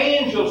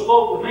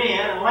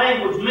in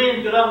language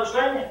men could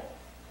understand.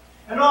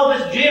 And all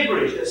this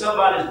gibberish that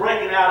somebody's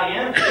breaking out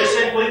in is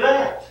simply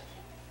that.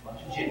 A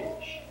bunch of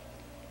gibberish.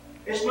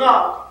 It's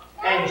not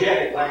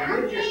angelic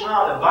language. It's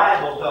not a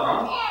Bible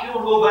tongue. You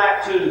will go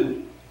back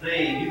to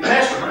the New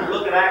Testament and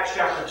look at Acts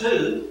chapter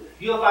 2.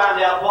 You'll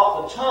find out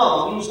what the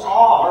tongues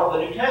are of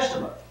the New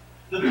Testament.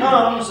 The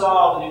tongues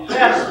of the New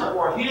Testament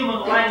were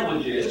human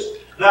languages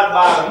that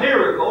by a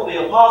miracle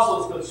the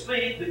apostles could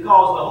speak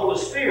because the Holy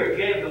Spirit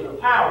gave them the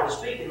power to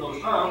speak in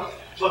those tongues.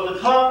 But the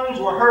tongues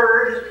were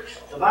heard,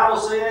 the Bible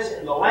says,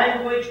 in the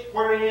language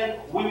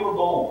wherein we were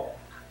born.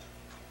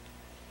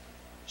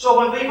 So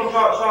when people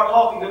start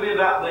talking to me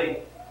about the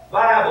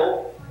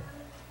Bible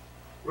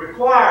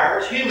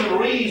requires human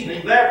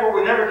reasoning, therefore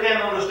we never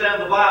can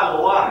understand the Bible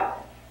alike.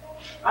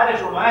 I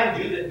just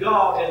remind you that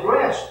God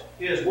addressed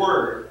His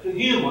Word to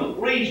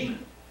human reasoning.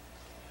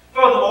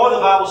 Furthermore, the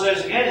Bible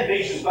says again in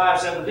Ephesians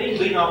 5:17,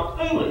 be not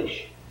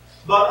foolish,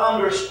 but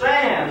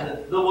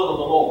understand the will of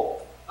the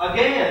Lord.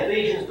 Again,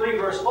 Ephesians 3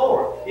 verse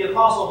 4, the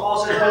Apostle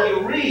Paul says, when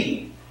you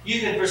read, you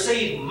can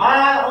perceive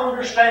my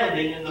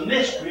understanding in the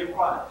mystery of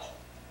Christ.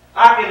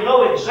 I can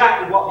know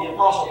exactly what the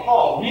Apostle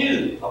Paul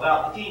knew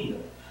about the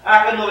kingdom.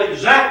 I can know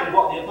exactly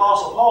what the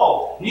Apostle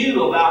Paul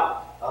knew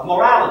about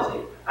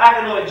morality. I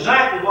can know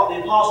exactly what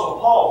the Apostle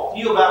Paul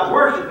knew about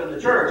worship in the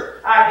church.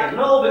 I can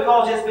know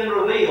because it's been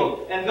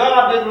revealed. And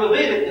God didn't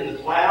reveal it in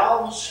the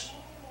clouds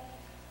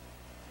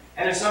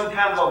and in some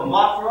kind of a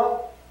mantra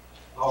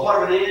or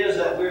whatever it is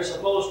that we're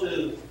supposed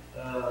to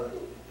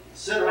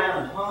sit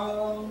around and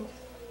hum.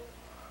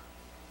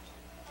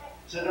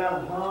 Sit around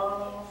and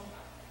hum.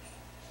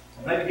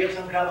 And maybe get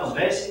some kind of a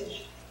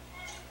message.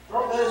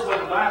 Well, that is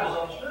what the Bible's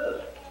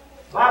understood.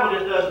 The Bible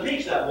just doesn't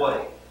teach that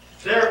way.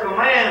 There are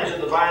commands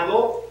in the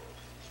Bible,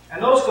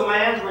 and those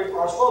commands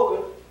are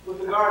spoken with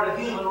regard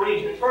to human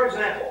reasoning. For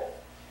example,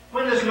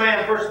 when this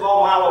man, first of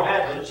all, Milo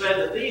Hadley, said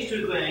that these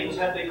two things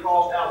had to be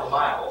crossed out of the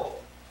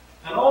Bible,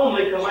 and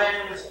only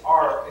commands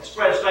or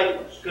express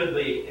statements could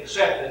be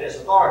accepted as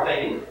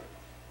authoritative,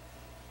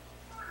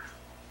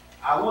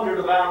 I wondered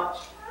about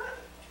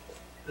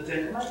the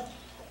Ten Commandments.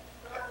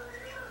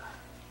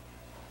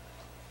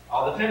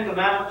 Are the Ten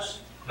Commandments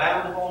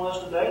bound upon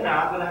us today?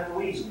 Now, I'm going to have to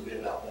reason a bit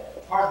about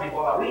that. Pardon me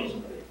while I reason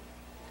a bit.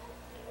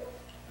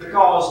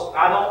 Because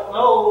I don't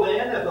know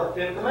then if the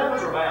Ten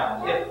Commandments are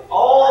bound. If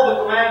all the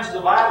commands of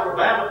the Bible are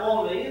bound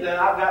upon me, then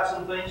I've got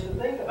some things to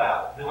think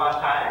about. Do I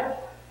tithe?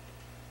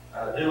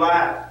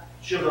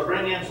 Should I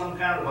bring in some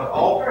kind of an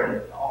altar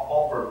and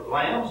offer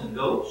lambs and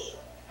goats,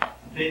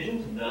 and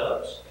pigeons and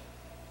doves?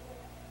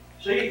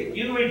 See,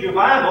 you read your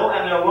Bible,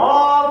 and there are a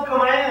lot of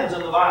commands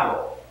in the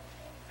Bible.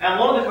 And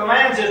one of the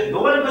commands is,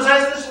 go in and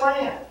possess this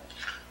land.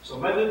 So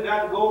maybe we've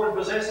got to go over and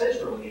possess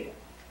Israel again.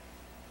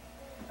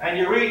 And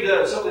you read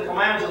some of the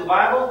commands of the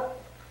Bible,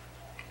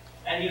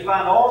 and you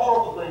find all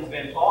sorts of things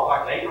being taught,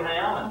 like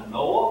Abraham and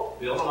Noah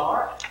built an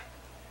ark.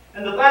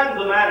 And the fact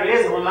of the matter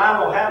is that when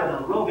Milo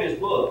Hadley wrote his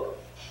book,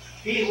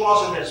 he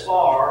wasn't as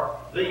far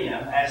then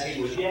as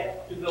he was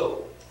yet to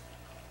go.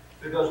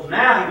 Because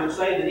now he would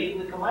say that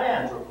even the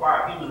commands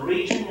require human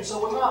reasoning, and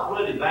so we're not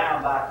really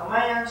bound by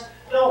commands.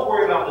 Don't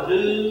worry about the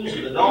do's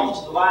and the don'ts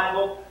of the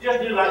Bible.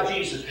 Just do like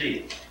Jesus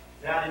did,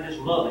 down in just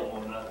loving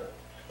one another.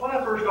 When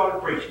I first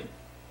started preaching,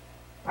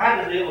 I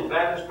had to deal with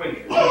Baptist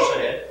preachers who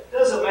said, it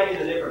doesn't make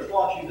any difference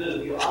what you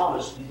do if you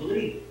honestly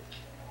believe it.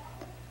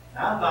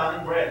 Now I'm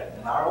finding brethren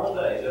in our own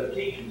day that are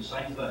teaching the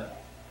same thing.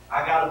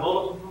 I got a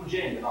bulletin from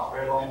Virginia not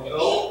very long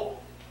ago,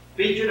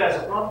 featured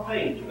as a front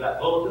page of that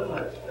bulletin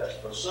that's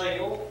for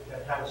sale. You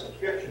have to have a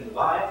subscription to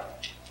buy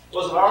it.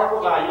 Was an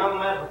article by a young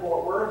man from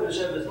Fort Worth who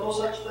said there's no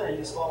such thing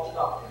as false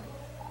doctrine.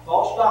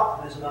 False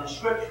doctrine is an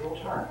unscriptural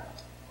term.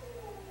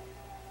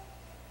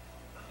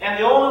 And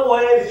the only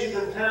way that you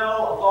can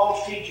tell a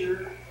false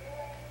teacher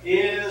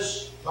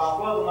is by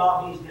whether or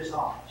not he's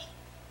dishonest.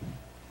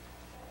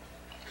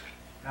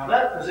 Now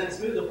that presents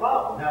me the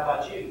problem. How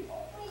about you?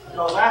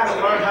 Because I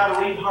haven't learned how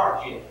to read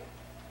hearts yet.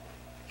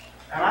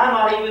 And I'm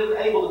not even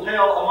able to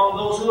tell among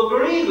those who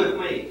agree with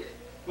me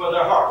whether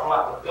their hearts are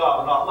right with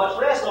God or not, much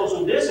less those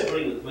who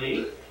disagree with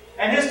me.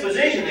 And his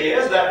position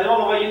is that the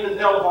only way you can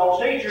tell a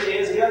false teacher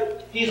is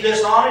if he's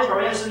dishonest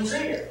or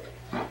insincere.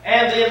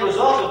 And the end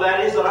result of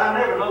that is that I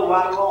never know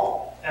right or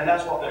wrong. And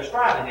that's what they're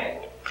striving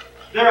at.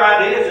 Their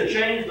idea is to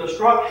change the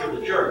structure of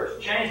the church,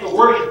 to change the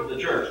worship of the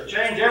church, to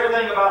change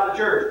everything about the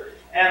church.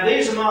 And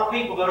these are not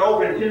people that are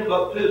over in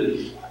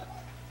Timbuktu,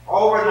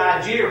 over in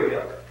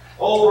Nigeria,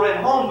 over in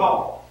Hong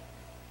Kong.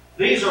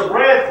 These are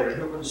brethren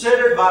who are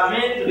considered by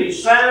many to be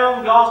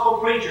sound gospel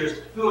preachers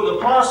who are in the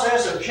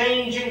process of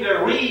changing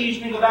their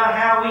reasoning about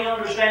how we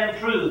understand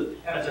truth.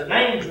 And it's a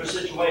dangerous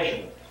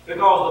situation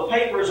because the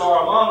papers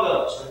are among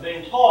us and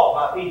being taught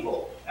by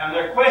people and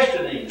they're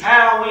questioning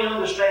how we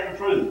understand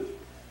truth.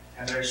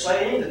 And they're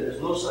saying that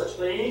there's no such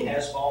thing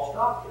as false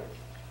doctrine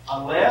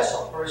unless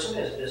a person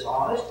is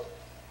dishonest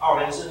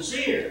or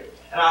insincere.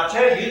 And I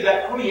tell you,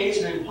 that creates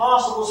an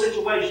impossible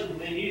situation for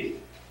me and you.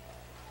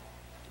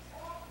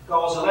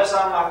 Because unless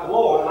I'm like the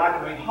Lord and I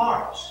can read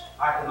hearts,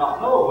 I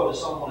cannot know whether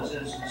someone is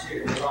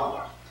insincere or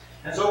dishonest.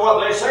 And so what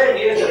they're saying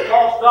is that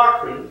false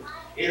doctrine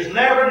is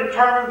never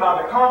determined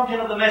by the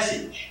content of the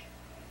message.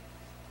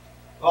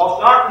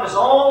 False doctrine is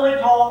only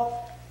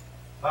taught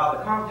by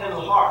the content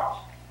of the heart.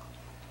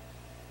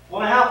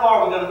 Well, how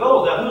far are we going to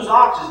go with that? Whose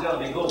ox is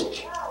going to be gold?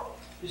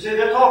 You see,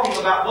 they're talking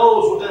about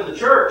those within the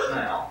church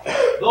now.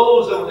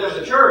 Those that are within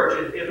the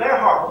church, if their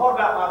heart, well, what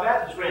about my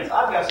Baptist friends?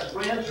 I've got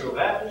some friends who are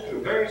Baptists who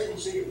are very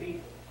sincere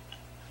people.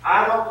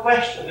 I don't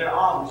question their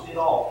honesty at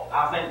all.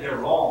 I think they're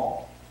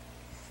wrong.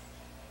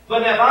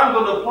 But if I'm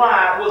going to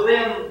apply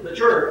within the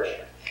church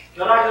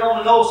that I can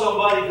only know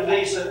somebody to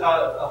be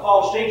a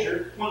false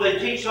teacher when they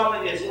teach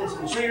something that's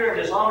insincere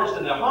and dishonest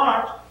in their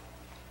heart,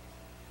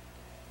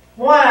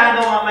 why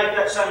don't I make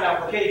that same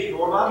application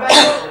for my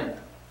Baptist friends?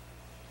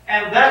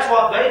 And that's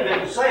what they've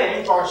been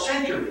saying for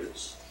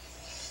centuries.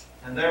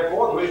 And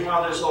therefore, the reason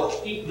why they're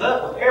so eaten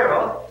up with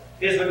error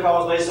is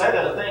because they say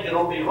that a thing can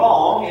only be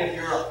wrong if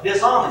you're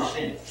dishonest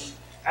in it.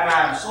 And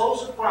I'm so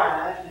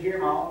surprised to hear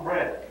my own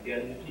brethren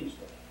beginning to teach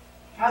them.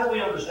 How do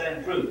we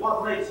understand truth?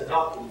 What makes a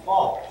doctrine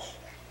false?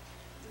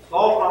 It's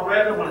false, my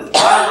brethren, when it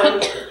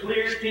violates the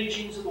clear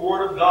teachings of the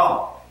Word of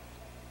God.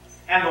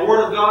 And the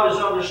Word of God is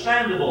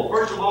understandable.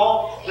 First of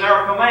all, there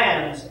are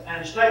commands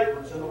and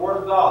statements in the Word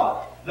of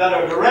God that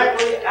are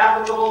directly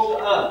applicable to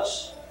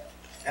us.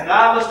 And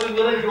I must be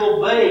willing to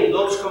obey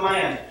those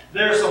commands.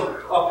 There are some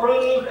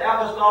approved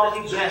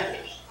apostolic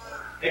examples.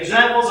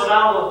 Examples that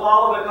I will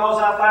follow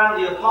because I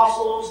find the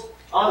apostles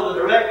under the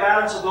direct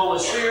guidance of the Holy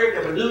Spirit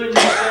that were doing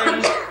these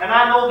things. And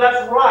I know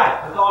that's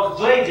right because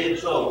they did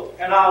so.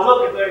 And I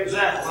look at their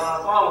examples and I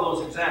follow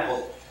those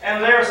examples.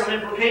 And there are some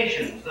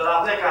implications that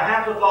I think I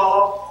have to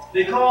follow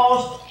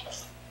because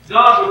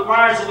God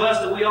requires of us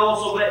that we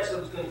also make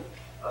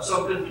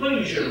some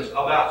conclusions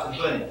about some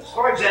things.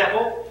 For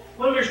example,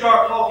 when we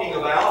start talking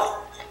about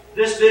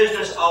this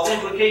business of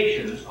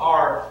implications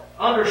or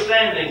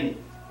understanding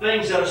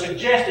things that are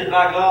suggested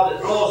by God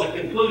that draws a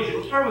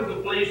conclusion, turn with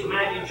me please to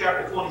Matthew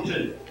chapter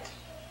 22.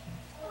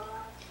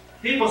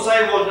 People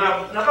say, well,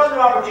 now Brother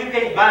Robert, you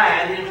can't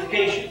bind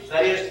implications.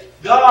 That is,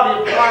 God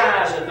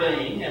implies a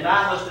thing and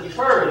I must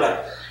infer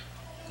that.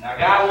 Now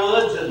Guy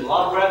Woods and a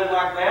lot of brethren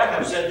like that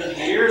have said through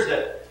the years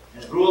that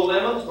in Ruel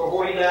Lemons,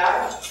 before he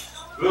died,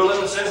 Ruel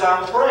Lemons says,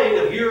 I'm afraid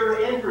of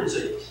your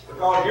inferences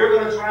because you're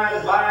going to try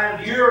to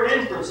bind your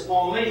inference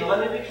upon me. Now,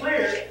 let me be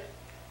clear.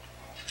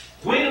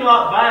 We do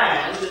not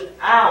bind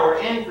our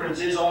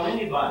inferences on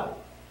anybody.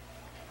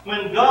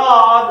 When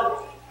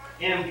God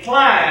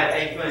implied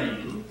a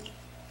thing,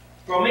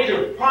 for me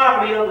to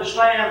properly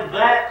understand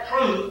that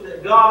truth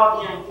that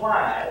God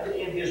implied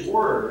in His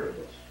Word,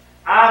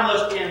 I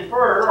must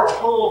infer or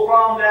pull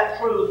from that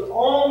truth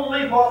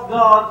only what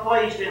God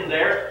placed in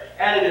there,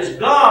 and it is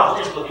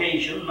God's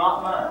implication,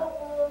 not mine.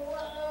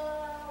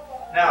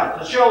 Now,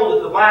 to show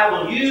that the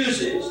Bible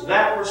uses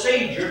that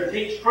procedure to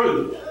teach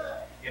truth,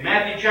 in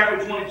Matthew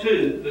chapter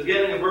 22,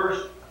 beginning of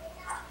verse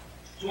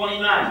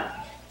 29,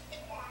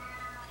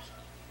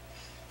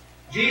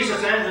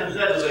 Jesus answered and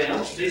said to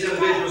them, these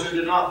individuals who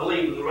did not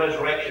believe in the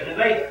resurrection, and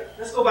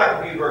let's go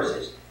back a few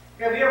verses.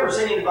 Have you ever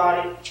seen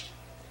anybody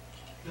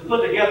who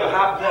put together a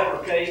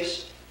hypothetical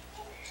case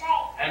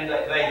and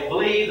they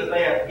believe that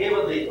they have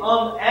given the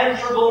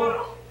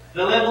unanswerable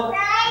dilemma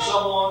to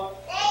someone?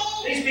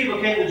 These people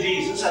came to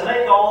Jesus and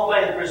they thought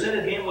they had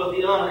presented Him with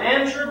the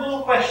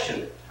unanswerable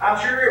question. I'm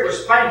sure it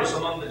was famous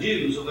among the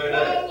Jews of their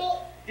day.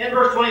 In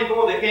verse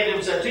 24, they came to Him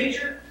and said,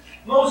 Teacher,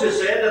 Moses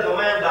said that if a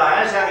man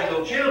dies having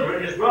no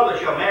children, his brother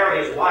shall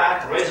marry his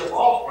wife and raise up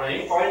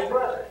offspring for his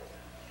brother.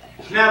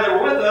 Now there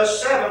were with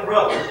us 7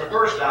 brothers. The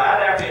first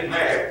died after he had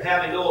married, and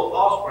having no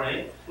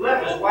offspring,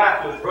 left his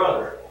wife to his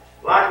brother.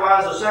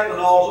 Likewise the second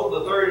also,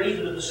 the third,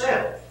 even to the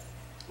 7th.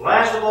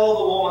 Last of all,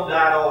 the woman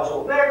died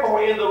also.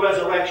 Therefore, in the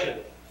resurrection,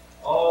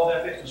 oh,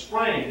 they're fixing to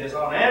spring this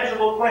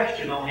unanswerable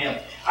question on him.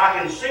 I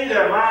can see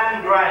their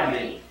mind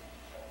grinding.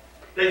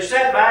 They've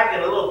sat back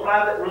in a little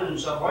private room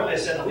somewhere. They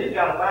said, we've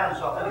got to find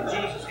something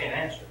that Jesus can't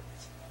answer.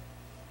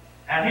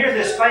 And here's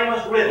this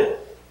famous riddle,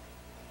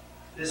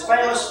 this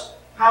famous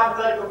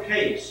hypothetical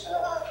case.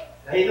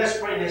 Hey, let's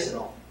bring this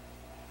on.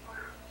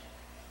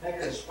 They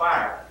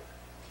conspired.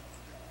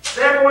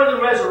 Therefore, in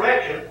the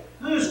resurrection,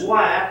 whose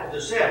wife of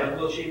the seven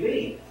will she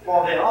be?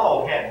 For they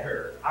all had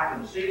her. I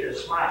can see their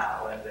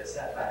smile as they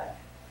sat back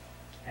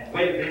and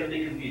waited for him to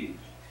be confused.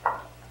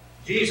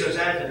 Jesus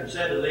answered and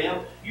said to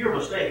them, you're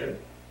mistaken,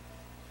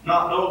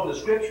 not knowing the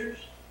Scriptures,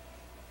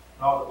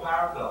 nor the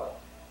power of God.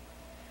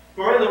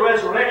 For in the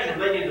resurrection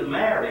they neither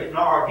marry,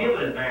 nor are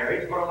given in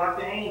marriage, but are like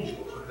the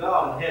angels of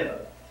God in heaven.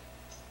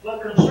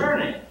 But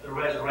concerning the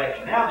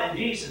resurrection, now then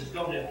Jesus is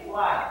going to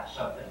imply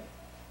something.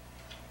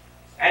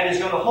 And he's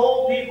going to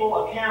hold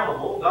people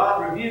accountable.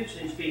 God rebukes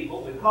these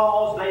people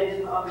because they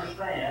didn't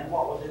understand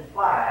what was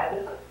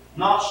implied,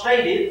 not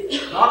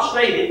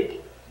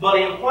stated, but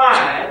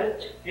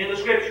implied in the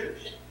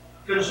Scriptures.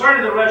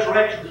 Concerning the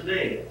resurrection of the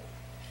dead,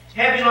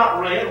 have you not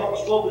read what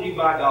was spoken to you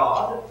by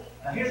God?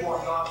 Now here's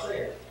what God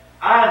said.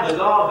 I am the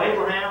God of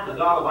Abraham, the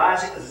God of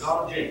Isaac, and the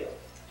God of Jacob.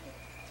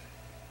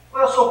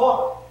 Well, so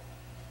what?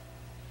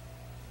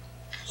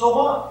 So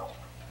what?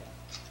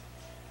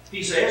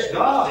 He says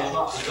God is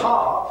not the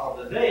God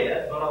of the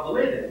dead, but of the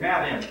living.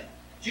 Now then,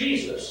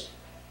 Jesus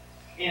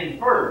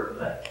inferred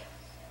that.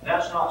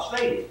 That's not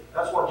stated.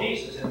 That's what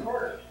Jesus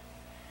inferred.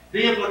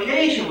 The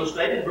implication was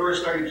stated in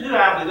verse 32,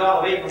 I am the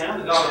God of Abraham,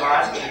 the God of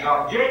Isaac, and the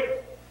God of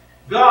Jacob.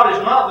 God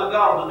is not the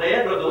God of the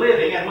dead, but of the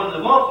living. And when the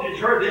multitudes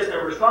heard this, they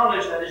were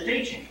astonished at his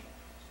teaching.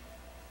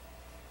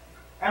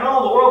 And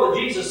all the world that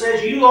Jesus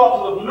says, you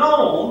ought to have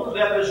known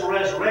that there's a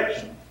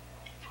resurrection.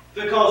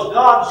 Because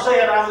God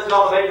said, I'm the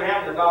God of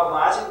Abraham, the God of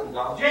Isaac, and the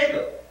God of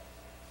Jacob.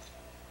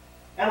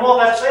 And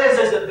what that says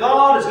is that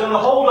God is going to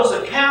hold us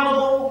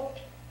accountable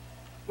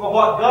for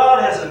what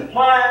God has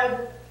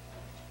implied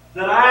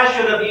that I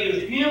should have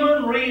used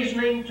human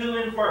reasoning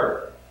to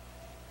infer.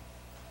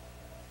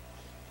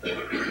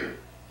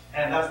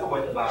 And that's the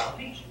way the Bible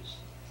teaches.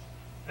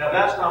 Now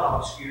that's not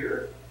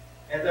obscure,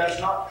 and that's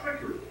not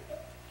trickery.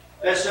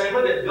 That's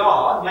simply that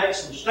God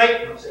makes some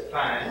statements at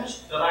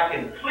times that I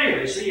can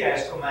clearly see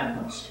as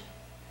commandments.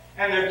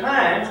 And there are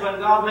times when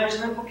God makes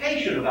an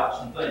implication about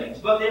some things.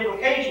 But the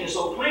implication is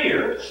so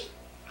clear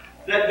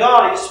that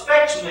God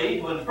expects me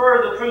to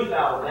infer the truth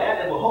out of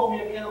that and will hold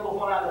me accountable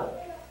when I don't.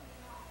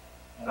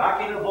 And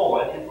I can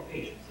avoid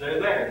implications. They're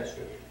there in the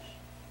Scriptures.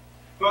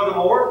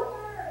 Furthermore,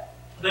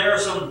 there are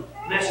some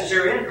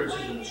necessary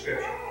inferences in the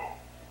Scripture.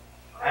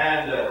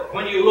 And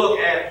when you look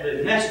at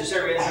the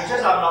necessary inferences,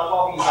 I'm not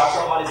talking about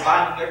somebody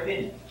binding their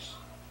opinions.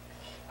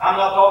 I'm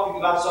not talking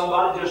about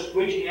somebody just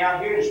reaching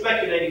out here and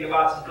speculating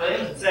about some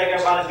things and saying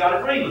everybody's got to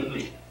agree with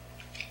me.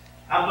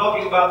 I'm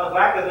talking about the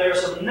fact that there are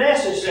some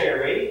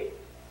necessary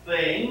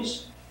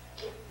things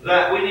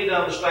that we need to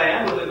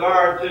understand with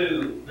regard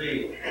to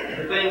the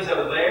things that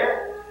are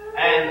there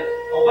and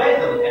obey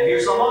them. And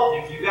here's some of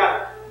them.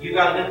 You've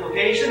got an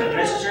implication and a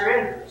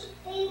necessary inference.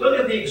 Look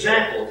at the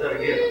examples that are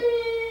given.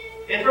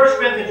 In 1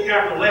 Corinthians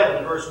chapter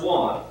 11, verse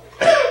 1,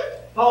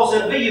 Paul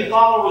said, Be you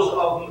followers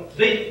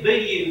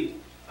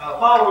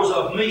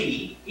of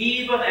me,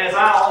 even as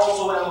I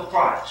also am of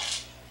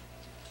Christ.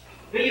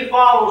 Be you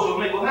followers of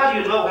me. Well, how do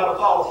you know how to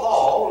follow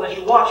Paul unless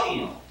you watch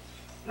him?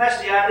 And that's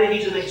the idea.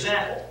 He's an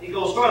example. He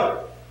goes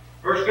further.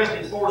 1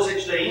 Corinthians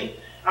 4:16,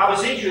 I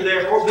beseech you,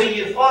 therefore, be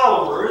you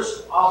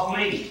followers of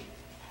me.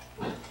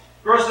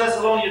 1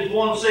 Thessalonians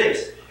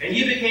 1:6, and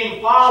you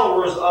became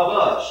followers of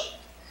us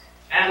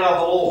and of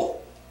the Lord.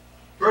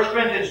 1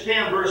 Corinthians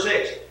 10, verse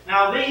 6.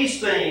 Now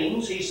these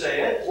things, he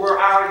said, were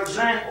our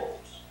examples.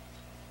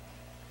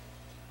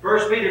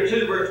 1 Peter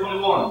 2, verse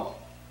 21.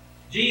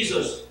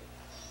 Jesus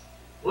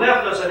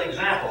left us an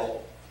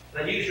example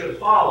that you should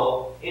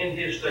follow in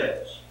his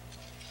steps.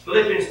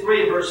 Philippians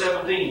 3, verse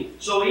 17.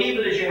 So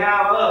even as you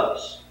have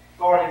us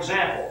for an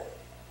example.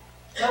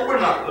 Now we're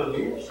not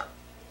fools.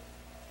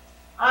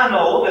 I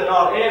know that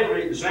not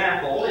every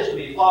example is to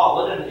be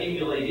followed and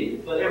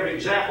emulated, but every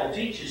example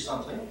teaches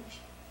something.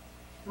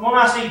 And when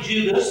I see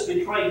Judas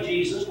betray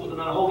Jesus with an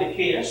unholy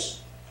kiss,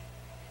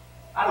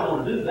 I don't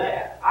want to do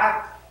that.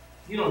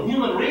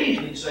 Human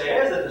reasoning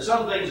says that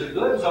some things are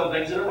good and some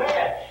things are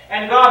bad.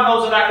 And God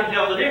knows that I can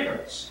tell the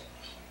difference.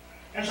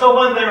 And so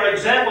when there are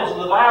examples in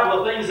the Bible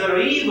of things that are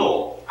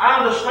evil, I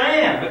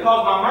understand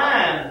because my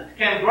mind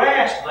can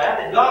grasp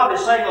that God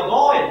is saying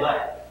avoid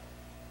that.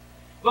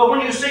 But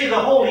when you see the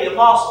holy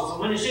apostles and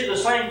when you see the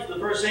saints of the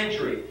first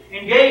century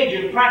engage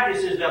in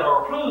practices that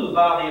are approved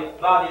by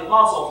the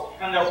apostles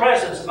and their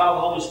presence and by the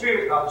Holy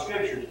Spirit, by the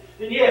Scriptures,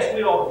 then yes,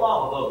 we ought to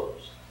follow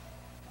those.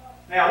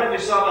 Now let me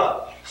sum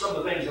up some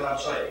of the things that I'm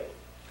saying.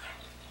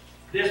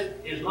 This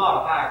is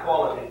not a high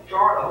quality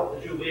chart. I hope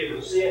that you'll be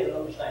able to see it and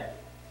understand it.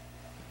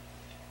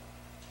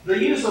 The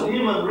use of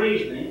human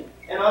reasoning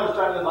in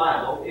understanding the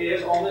Bible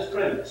is on this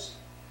premise.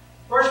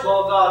 First of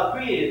all, God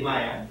created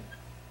man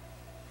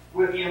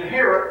with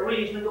inherent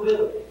reasoning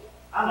ability.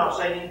 I'm not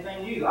saying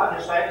anything new. I'm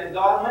just saying that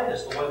God made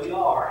us the way we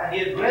are, and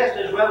He addressed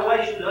His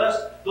revelation to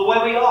us the way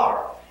we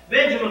are.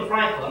 Benjamin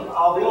Franklin,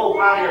 of the old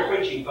pioneer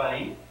preaching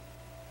fame,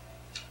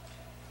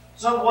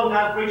 one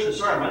time preached a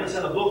sermon. It's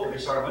in a book of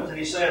his sermons, and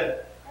he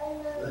said,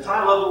 the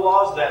title of it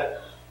was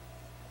that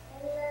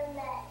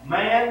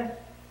man,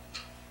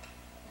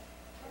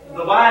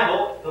 the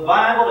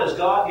Bible as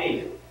God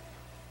gave it,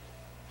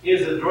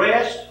 is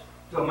addressed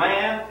to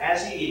man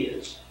as he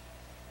is,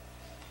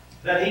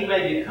 that he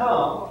may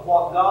become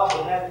what God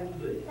would have him to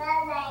be.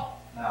 Now,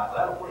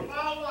 that'll preach.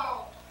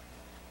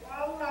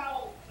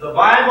 The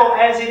Bible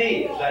as it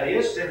is, that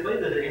is simply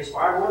the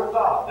inspired Word of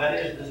God. That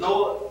is, there's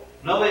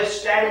no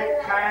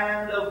ecstatic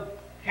kind of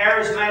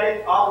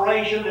charismatic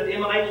operation that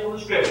emanates from the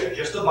Scripture.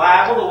 Just the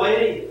Bible the way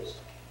it is.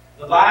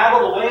 The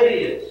Bible the way it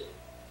is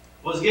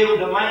was given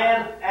to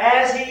man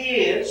as he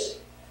is.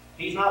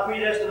 He's not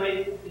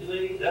predestinated.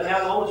 He doesn't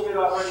have the Holy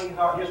Spirit operating in his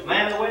heart. Just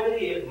man the way that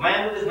he is.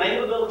 Man with his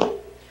native ability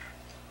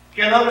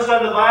can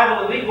understand the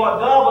Bible and be what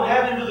God would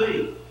have him to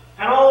be.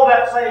 And all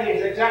that saying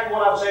is exactly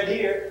what I've said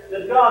here,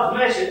 that God's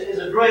message is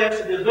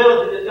addressed to the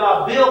ability that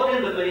God built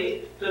into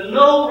me to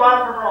know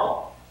right from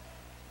wrong.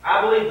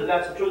 I believe that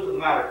that's the truth of the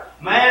matter.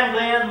 Man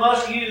then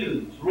must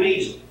use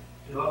reason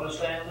to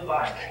understand the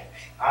Bible.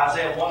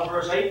 Isaiah 1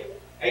 verse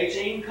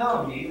 18,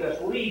 come ye,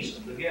 that's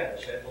reason together,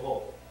 said the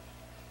Lord.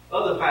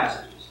 Other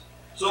passages.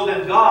 So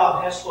then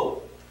God has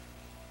spoken.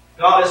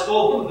 God has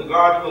spoken with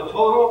regard to a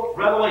total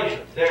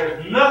revelation. There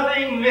is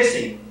nothing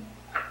missing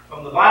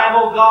from the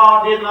Bible.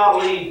 God did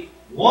not leave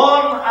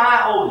one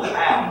iota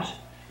out.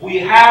 We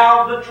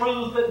have the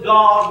truth that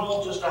God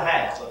wants us to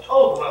have, a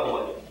total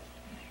revelation.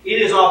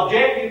 It is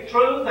objective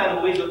truth, and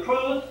it will be the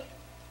truth.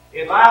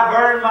 If I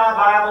burn my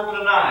Bible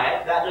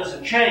tonight, that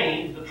doesn't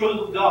change the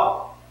truth of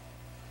God.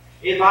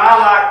 If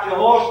I,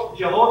 like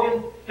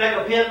Jehoiakim, take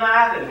a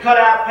penknife and cut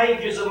out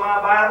pages of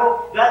my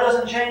Bible, that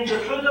doesn't change the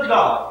truth of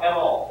God at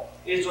all.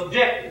 It's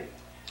objective.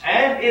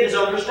 And it is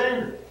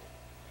understandable.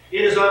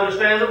 It is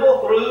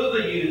understandable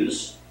through the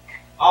use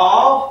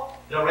of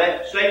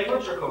direct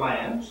statements or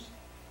commands,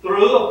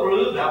 through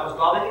approved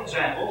apostolic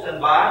examples,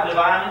 and by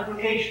divine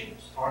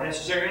implications or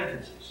necessary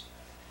inferences.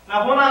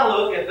 Now, when I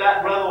look at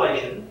that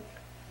revelation,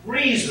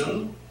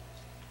 reason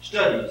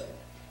studies it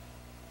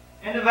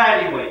and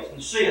evaluates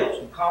and sifts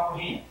and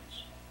comprehends.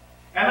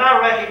 And I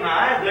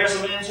recognize there's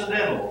some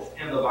incidentals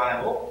in the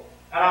Bible,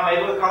 and I'm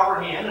able to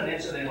comprehend an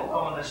incidental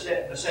from a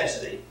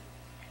necessity.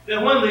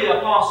 That when the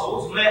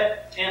apostles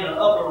met in an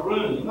upper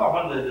room, or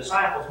when the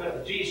disciples met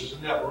with Jesus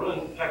in the upper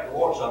room to take the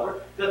Lord's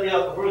Supper, that the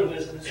upper room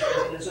is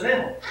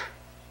incidental.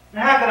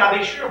 Now, how can I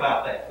be sure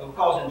about that?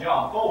 Because in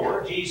John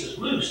 4, Jesus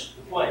loosed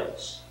the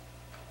place.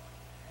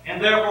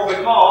 And therefore,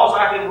 because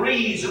I can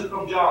reason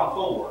from John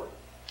 4,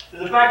 to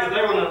the fact that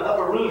they were in an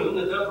upper room,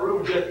 that the upper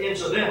room was just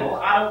incidental,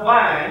 I don't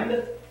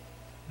mind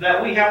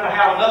that we have to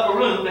have an upper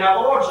room to have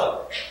the Lord's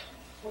Supper.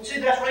 Well, see,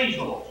 that's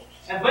reasonable,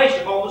 and based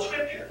upon the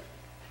Scripture.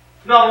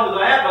 Not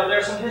only that, but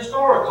there's some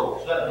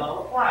historicals that do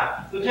not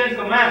apply. The Ten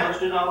Commandments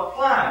do not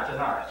apply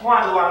tonight.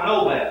 Why do I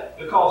know that?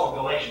 Because of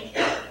Galatians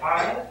chapter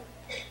 5,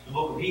 the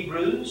book of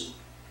Hebrews,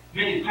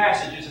 many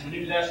passages in the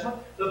New Testament.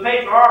 The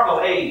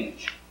patriarchal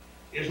age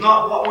is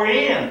not what we're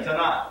in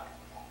tonight.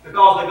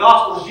 Because the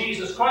gospel of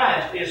Jesus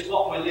Christ is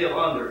what we live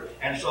under.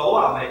 And so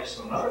I make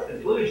another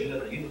conclusion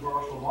that the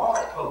universal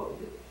moral code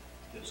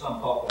that some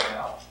talk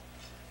about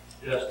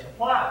doesn't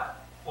apply.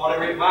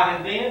 Whatever it might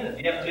have been,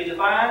 and yet to be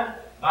defined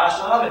by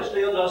some, it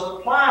still doesn't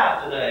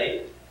apply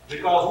today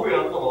because we're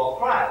under the law of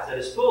Christ that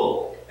is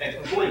full and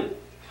complete.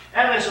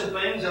 And there's some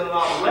things that are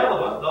not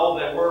relevant, though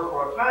they were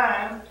for a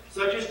time,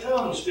 such as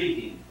tongue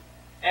speaking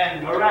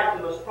and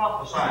miraculous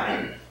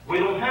prophesying. We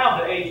don't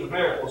have the age of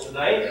miracles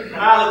today. And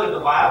I look at the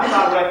Bible and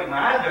I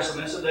recognize there's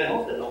some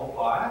incidentals that don't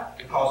apply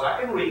because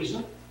I can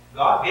reason.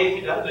 God gave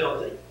me that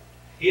ability.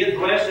 He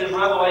addressed His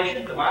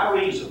revelation to my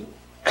reason.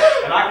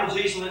 And I can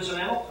see some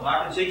incidentals, and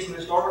I can see some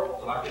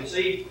historicals, and I can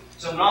see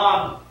some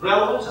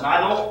non-relevance, and I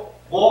don't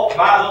walk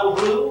by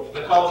those rules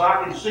because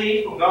I can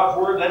see from God's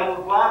Word they don't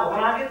apply. But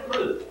when I get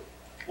through,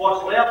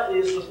 what's left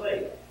is the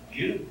faith.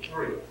 Jude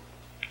 3.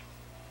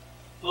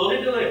 Fully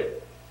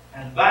delivered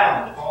and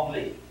bound upon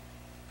thee.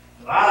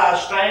 That I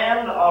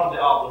stand under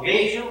the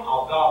obligation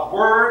of God's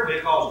Word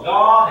because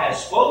God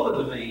has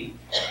spoken to me.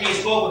 He's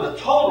spoken a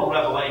total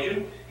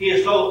revelation. He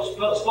has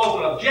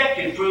spoken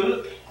objective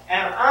truth.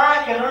 And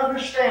I can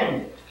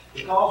understand it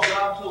because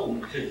God told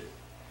me to.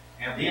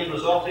 And the end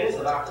result is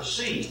that I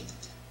perceive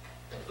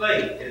the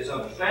faith. It is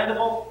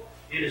understandable,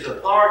 it is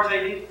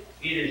authoritative,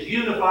 it is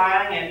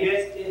unifying, and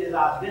yes, it is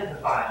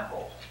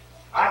identifiable.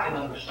 I can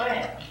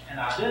understand and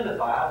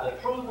identify the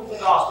truth of the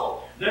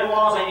gospel. There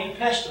was a New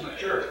Testament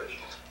church.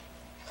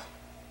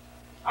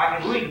 I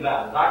can read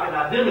about it. I can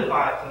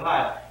identify it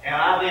tonight. And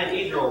I then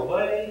either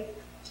obey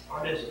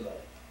or disobey.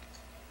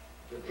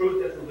 The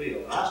truth that's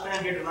revealed. And I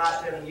stand here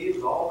tonight telling you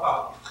with all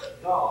confidence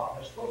that God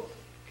has spoken.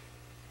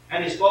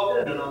 And He's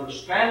spoken in an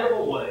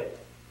understandable way.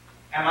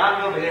 And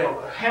I'm going to be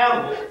held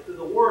accountable to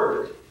the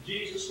word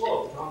Jesus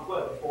spoke, John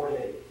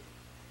 12:48.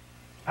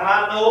 And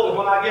I know that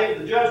when I get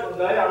to the judgment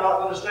day, I'm not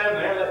going to stand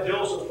there and let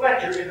Joseph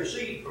Fletcher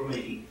intercede for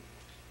me.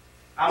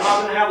 I'm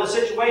not going to have the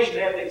situation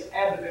ethics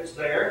advocates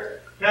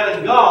there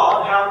telling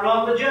God how to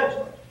run the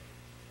judgment.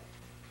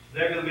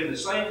 They're going to be in the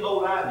same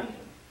boat I'm in.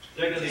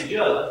 They're going to be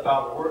judged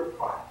by the Word of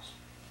Christ.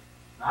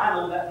 And I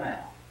know that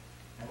now.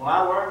 And when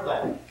I learned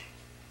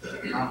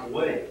that, I'm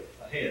way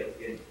ahead of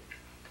the game.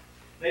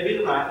 Maybe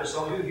tonight there's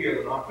some of you here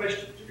that are not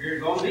Christians. If you're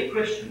going to be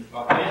Christians,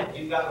 my friend,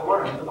 you've got to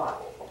learn the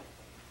Bible.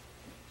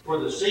 Where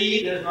the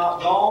seed is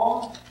not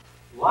gone,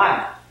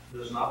 life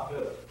does not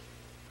build.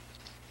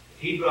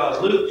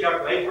 Luke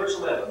chapter 8, verse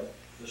 11.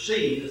 The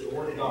seed is the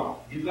Word of God.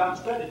 You've got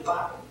to study the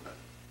Bible.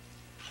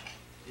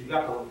 You've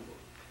got to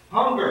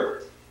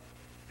hunger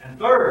and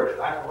thirst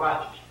after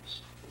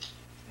righteousness.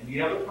 And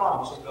you have the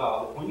promise of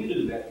God that when you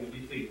do that, you'll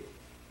be filled.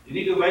 You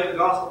need to obey the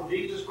gospel of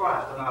Jesus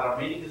Christ tonight. Our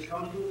meeting is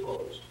coming to a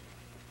close.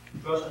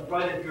 Trust and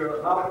pray that if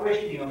you're not a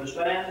Christian, you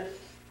understand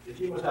that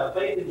you must have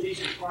faith in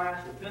Jesus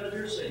Christ, repent of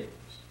your sins,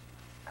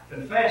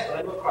 confess the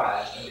name of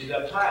Christ, and be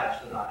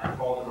baptized tonight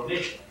for the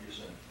remission of your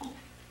sins.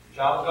 The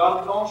child of God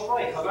has gone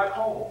astray. Come back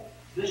home.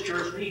 This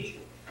church needs you.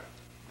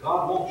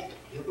 God wants you.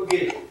 He'll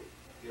forgive you.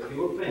 If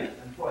you repent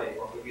and pray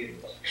for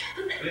forgiveness.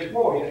 We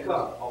implore you to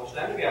come while we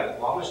stand together,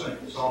 while we sing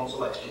the song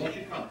selection. Won't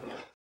you come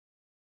tonight?